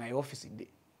work on my office in day.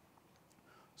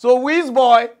 So Wiz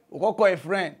boy, we go call a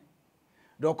friend.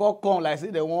 They call come like say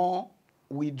they want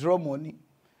withdraw money.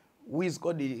 Wiz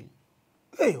got the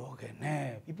hey okay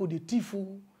nah people they thief.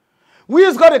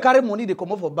 Wiz got the carry money they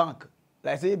come up for bank.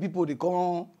 Like say people they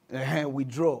come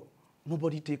withdraw.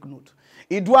 Nobody take note.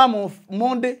 It do am on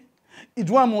Monday, it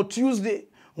do am on Tuesday,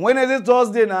 Wednesday,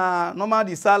 Thursday na normal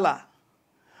the salary.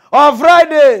 On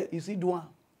Friday, you see do am.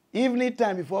 Evening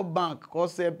time before bank, call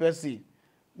send person,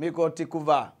 make her take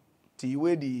over till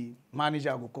where the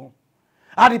manager go come.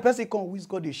 And the person come, Wiz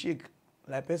got the shake.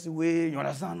 Like person way, you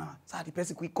understand now? So the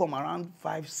person quick come around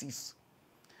 5, 6.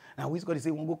 Now Wiz got to say,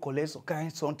 we go collect some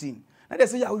kind something. Now they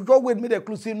say, yeah, we go wait, make the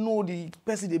close say no, the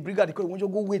person they bring out the call, we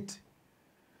just go wait.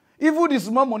 Even the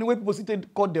small money where people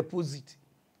sit call deposit.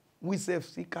 We self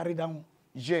see carry down,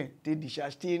 take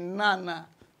discharge, nana.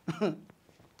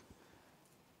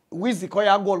 Wiz call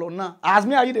ya go now. As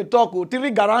me and you they talk,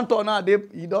 3 guarantor now,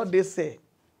 they say.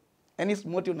 Any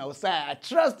small thing now say, I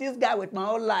trust this guy with my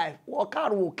whole life. Work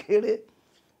hard, work it.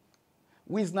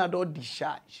 Wiz now don't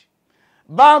discharge.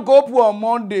 Bank open on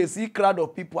Monday, see crowd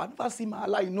of people. I never see my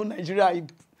life. You know Nigeria,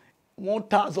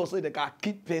 1,000 so they can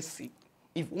keep person.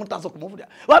 If 1,000 come over there,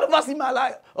 I never see my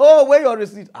life. Oh, where your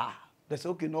receipt? They say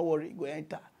okay, no worry, go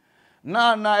enter.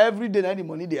 Now every day the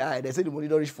money they eye. They say the money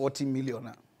don't reach 40 million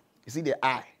now. You see the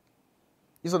eye.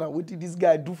 This is what this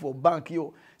guy do for bank,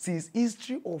 yo. See his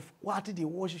history of what they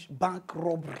watch bank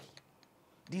robbery.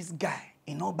 This guy,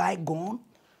 he not buy gun,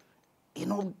 he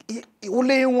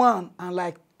only one, and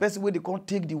like person where they can't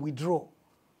take the withdrawal.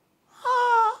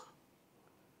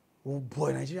 Oh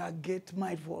boy, Nigeria get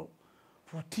mad for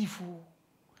thief.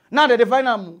 Now that they find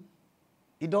him,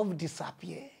 he don't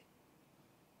disappear.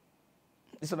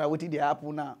 This is what they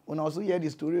happen now. When I also hear the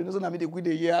story, this is what they quit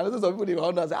the year. Some people they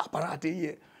wonder say, Pararan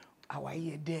here. Our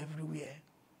here there everywhere.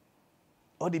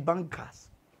 All the bankers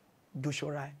do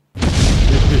sure right.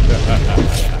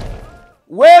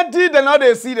 Wait till they know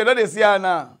they see her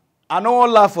now. I don't want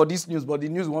to laugh for this news, but the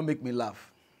news won't make me laugh.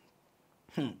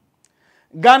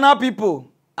 Ghana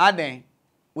people, are they?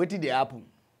 Wait till they happen.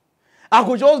 I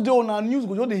could just do on our news,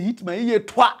 go just they hit my ear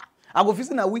twa. I go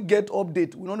feel we get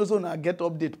update. We don't know so now get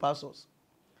update passes.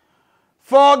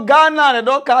 For Ghana, they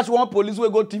don't catch one police we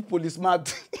go thief policeman.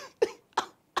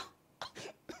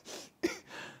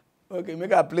 Okay,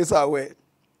 make a place away.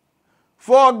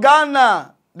 For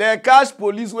Ghana, they catch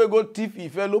police we go thief a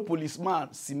fellow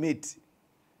policeman, cement.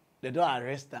 They don't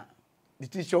arrest them. The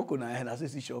thing shock on her head. I say,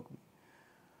 she shock me.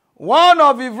 One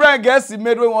of his friends gets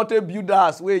cement we want to build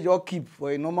house where you keep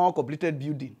for a normal completed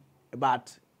building.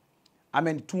 About,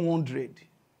 200.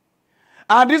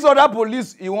 And this other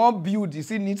police, he won't build, he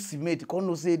still needs cement. He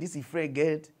can't say this is friend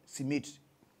get cement.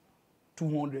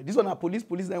 200. This one are police,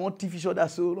 they want thief each other,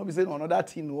 so don't be saying another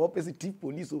thing. No, opposite thief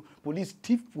police, so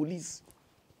thief police.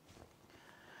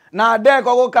 Now they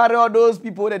go carry all those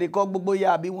people that they call Bobo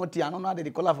Yabi want to, I don't know how they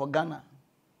call her for Ghana.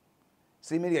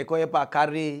 Say me they call her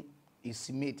carry his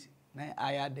cement. Now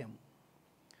I hire them.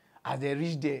 As they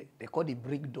reach there, they call the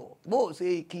break door. Bo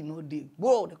say key no dig.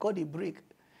 Bo they call the break.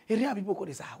 Area people call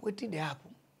this. What did they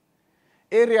happen?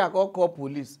 Area call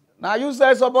police. Now you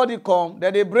say somebody come,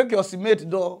 then they break your cement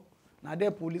door. Now the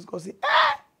police go say,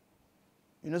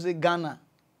 you know say Ghana.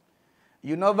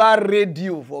 You never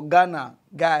radio for Ghana,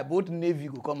 guy. Both Navy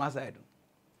go come outside.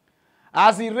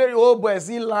 As he ready, oh boy,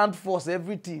 see land force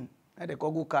everything. And they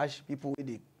call go cash people with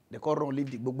it. They call run leave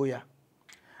the Boboya.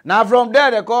 Now from there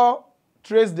they call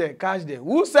trace there, catch there.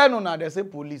 Who send on now? They say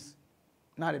police.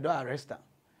 Now they don't arrest them.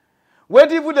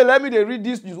 Wait if they let me they read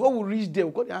this news. What will reach there?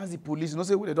 We call ask the police. You know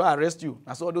say they don't arrest you.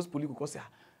 That's all those police will say.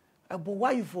 But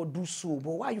why you for do so?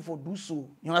 But why you for do so?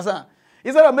 You understand?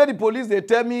 Instead of the police, they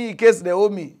tell me in case they owe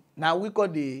me. Now we call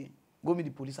the go me the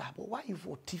police. But why you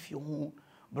for thief your own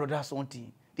brother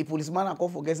something? The policeman I come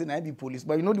for guessing I be police.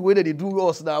 But you know the way that they do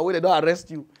us, the way they don't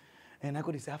arrest you. And I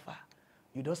go to say,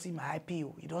 you don't see my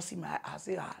IPO. You don't see my. I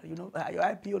say, you know, your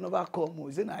IPO never come.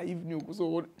 You say, I even so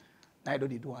what? I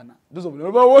don't do one. Those of you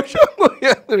never watch.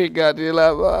 Regarding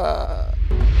lava.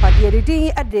 But the reading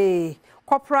at the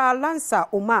Corporal Lancer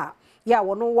Oma. Ya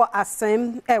wono wo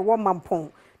asem wo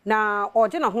mampon na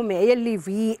oje na home e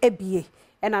leave yi ebie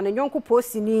e na ne nyonko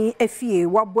posini afie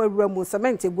wabo awura mu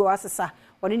cement egu asesa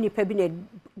woni nipa bi na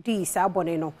di sa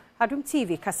abone no Adum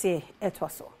TV kase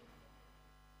etwaso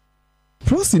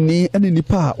Prosini ene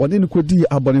nipa woni ne kodi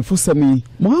abonefo sami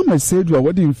Muhammad Saidu a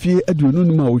wodi mfie aduonu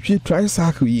numa ohwe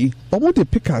tricycle yi omo de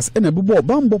pickers ene bebo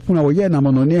bambo pona wo ye na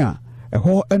manone a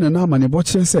eho ene na amane bo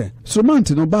kire se Surmant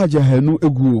no baaja hanu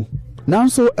eguo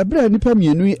Nanso ebra nipa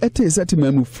mienu ete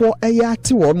setimamu for eya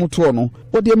ate won moto no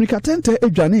wodi America tente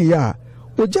edwane ya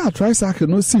oja tricycle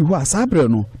no si ho asabre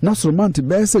no na Surmant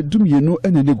be se dumienu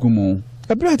ene negumu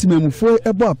ebra timamu fo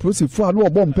ebo aprosifo a no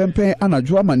obo mpempen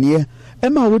anadwo amane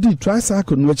ema wodi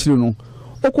tricycle no akire no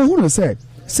okohunu se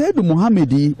Saidu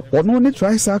Muhammedi wono ne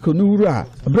tricycle no wuru a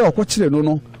ebra okokire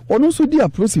no wono so di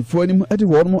aprosifo anim ede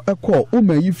won mo ekọ o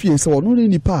mayi fie se wono ne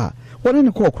nipa wono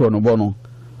ne kokro no bo no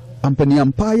Ampani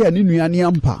ampa ya ni nuane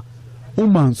ampa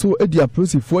Uma so edi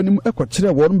aprosifo anim ekokire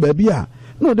won ba bia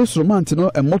na ode Surmant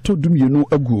no emoto dumienu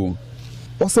aguo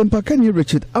Osempaka ni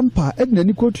Richard ampa edna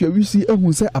ni kotu awisi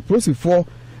ehun se aprosifo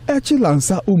echi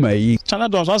lansa umayi Chana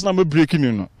don so na me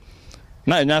breaking no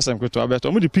na enya asem kweto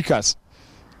abeto mo di pickers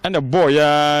and the boy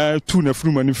ya tu na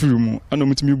furu mani furu mu ana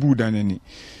mutimi bu dan ani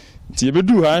ti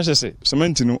ebedu ha hye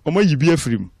cement no omayi bi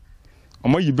afirim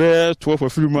omayi be 12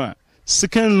 afirim a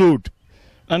second load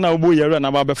ana obo yare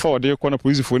na ba be fa ode ko na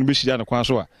police fo no be hia na kwan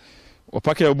so a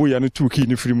opaka obo ya no tu key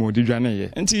ni firi mu de dwane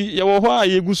ye nti ye wo ho a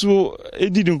ye guso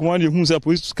edidi nkoman de hu sa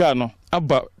police car no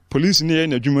aba police ni ye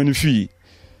na adwuma no fi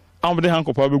ambe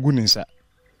hankopa be gu ninsa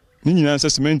ni nyina sa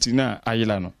cement na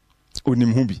ayela no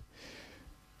onim hu bi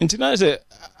nti na se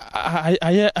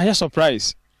I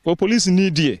surprise for police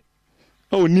need die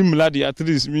o nim ladi at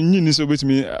least nyi ni so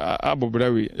betimi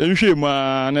abobrawe ehwe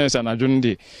ma na sa na dwon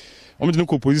de omde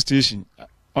ko police station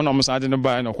ona mo sa de no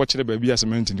ba na ko kire ba bi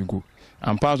cement ni go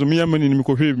ampa so me yamani ni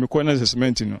ko hwe me ko na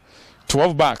cement no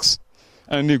 12 bags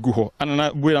and they go ho and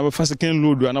na boy na be second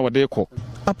load na wode ko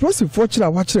aprosifo kire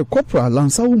wa kire corporal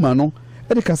lansa woman no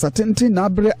e de kasa tenten na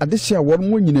abre adehia won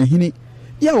mo nyina hini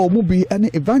ya wo mu bi ane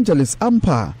evangelist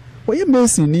ampa woye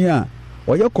mercy ni a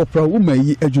woye corporal woman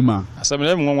yi adwuma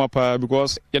asamele nwanwa pa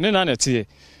because ye ne na nete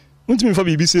untimi fa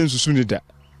bibi se nsusu ni da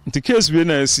nti case we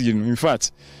na asi no in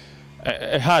fact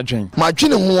ha dwen ma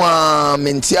dwene ho a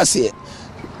menti ase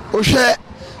o hwe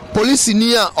police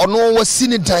ni a ono wasi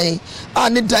ni dan a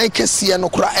ne dan kese no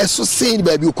kura eso sen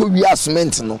ba bi ko wi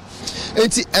cement no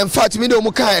enti in fact me de o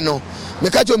mu kan no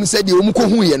Mekacho mi said the omuko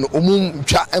hu ye no omu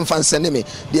twa emfa send me.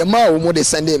 The ma omu de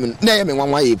send me na ye me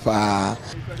nwanwa ye pa.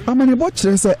 Amane bo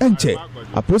kyerɛ sɛ ɛnkyɛ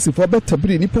apolisifoɔ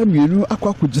bɛtabiri nipa mmienu akɔ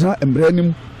akɔgyina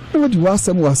mmeranim na wɔde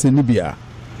wɔasɛm wɔasɛm bia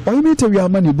ɔyɛ tawi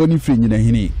amane bɔ ne firi nyina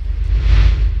hini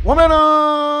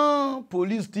woman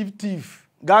police thief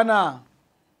Ghana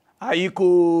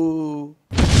ayiko.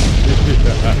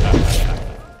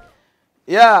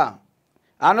 Yeah,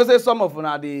 I know say some of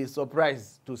una dey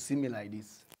surprised to see me like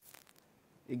this.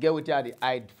 You get what you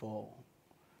hide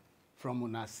from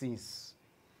una since.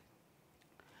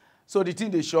 So the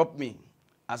thing they shop me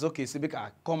as okay, so make I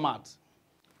come out.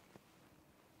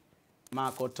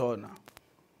 Marco Turner.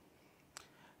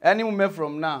 Any moment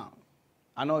from now,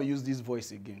 I don't use this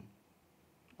voice again.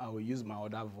 I will use my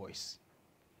other voice.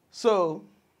 So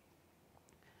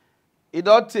it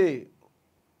don't take.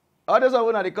 Others are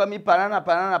when they call me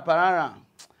Pararan.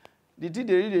 The thing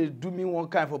they really do me one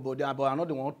kind for body, but I know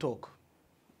they won't talk.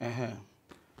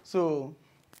 So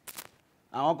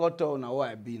I won't go tell now what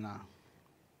I be now.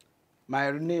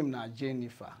 My name now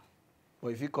Jennifer, but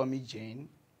if you call me Jane,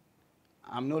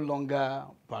 I'm no longer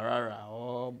Parara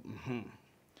or.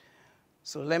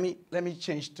 So let me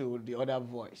change to the other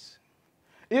voice.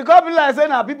 You can't be like saying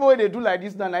now people when they do like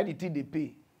this now, the thing they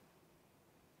pay.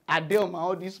 I deal my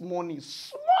all this money.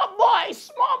 Small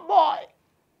boy.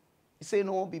 He say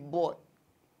no won't be boy,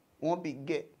 won't be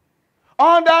gay.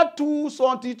 Under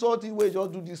 230 way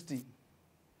just do this thing.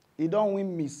 He don't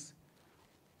win miss.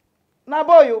 Now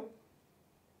boy yo,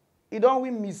 he don't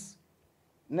win miss.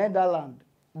 Netherlands.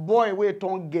 Boy we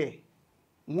turn gay.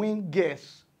 Win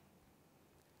guess.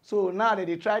 So now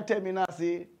they try tell me now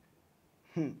say,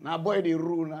 now boy they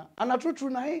rule now. And the true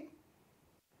now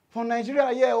for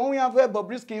Nigeria, yeah, only have a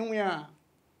Bobrisky we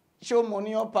show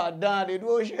money up and down. They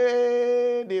do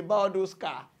share, they buy those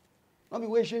cars. Not be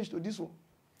way change to this one.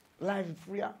 Life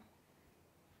freer.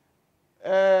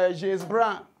 James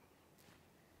Brown.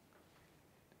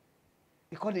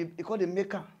 He called the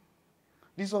maker.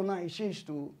 This one now he changed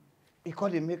to he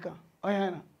called the maker. Oh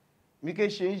yeah, make a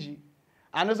change.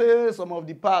 I know say some of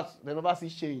the parts they never see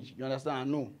change. You understand? I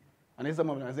know. And then some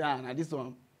of them say, now this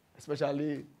one,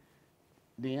 especially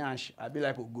the Yansh, I be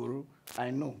like a guru.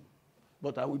 I know.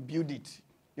 But I will build it.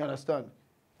 You understand?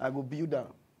 I go build that.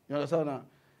 You understand now?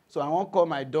 So I won't call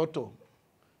my daughter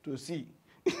to see.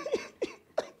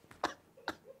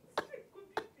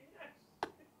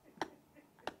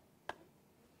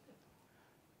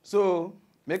 So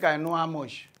make I know how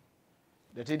much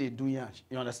that they do Yansh.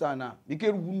 You understand now?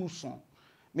 Because who son.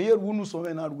 Me here who son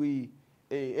when not we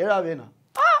era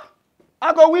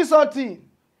I go win something.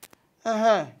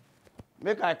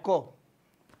 Make I call.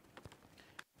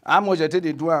 How much they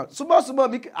do? Super,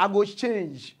 I go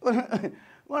change.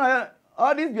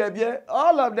 All these baby,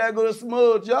 all of them go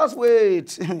smooth. Just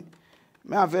wait.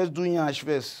 Me I first do Yansh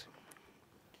first.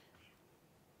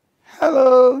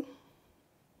 Hello.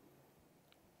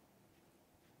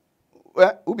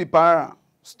 Well, who be Pararan?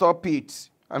 Stop it.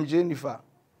 I'm Jennifer.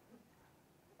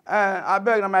 I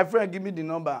beg my friend give me the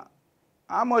number.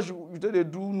 How much you tell they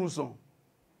do Nuson?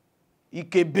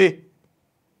 Ikebe.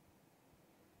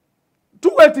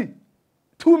 280.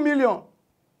 2 million.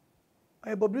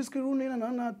 Hey, Bobrisky running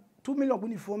and 2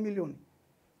 million, 4 million.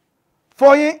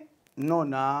 For you? No,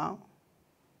 now.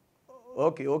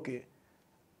 Okay.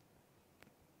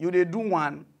 You they do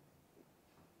one.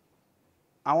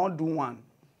 I won't do one.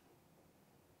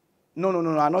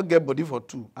 No. I not get body for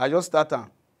 2. I just start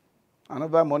on. I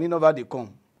never money never they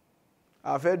come.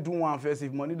 I first do one first.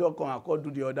 If money don't come, I could do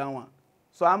the other one.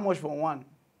 So how much for one?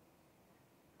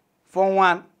 For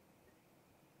one.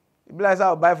 It be like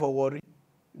I'll buy for worry.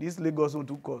 This Lagos on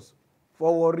 2 cost.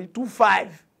 For worry, 2.5.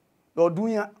 You're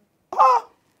doing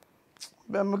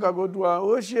then make I go do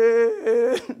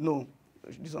Oshe. No.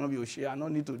 This one will be Oshe. I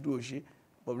don't need to do Oshe.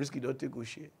 But risky don't take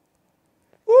Oshe.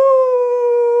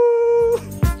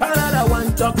 I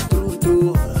want talk true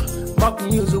too. Mock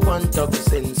news want talk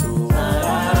sense.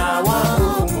 I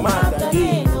want mad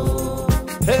again.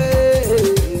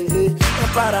 Hey,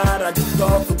 Parara the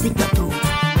talk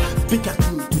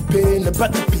Pikachu to pay the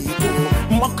better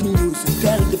people. Mock news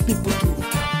tell the people to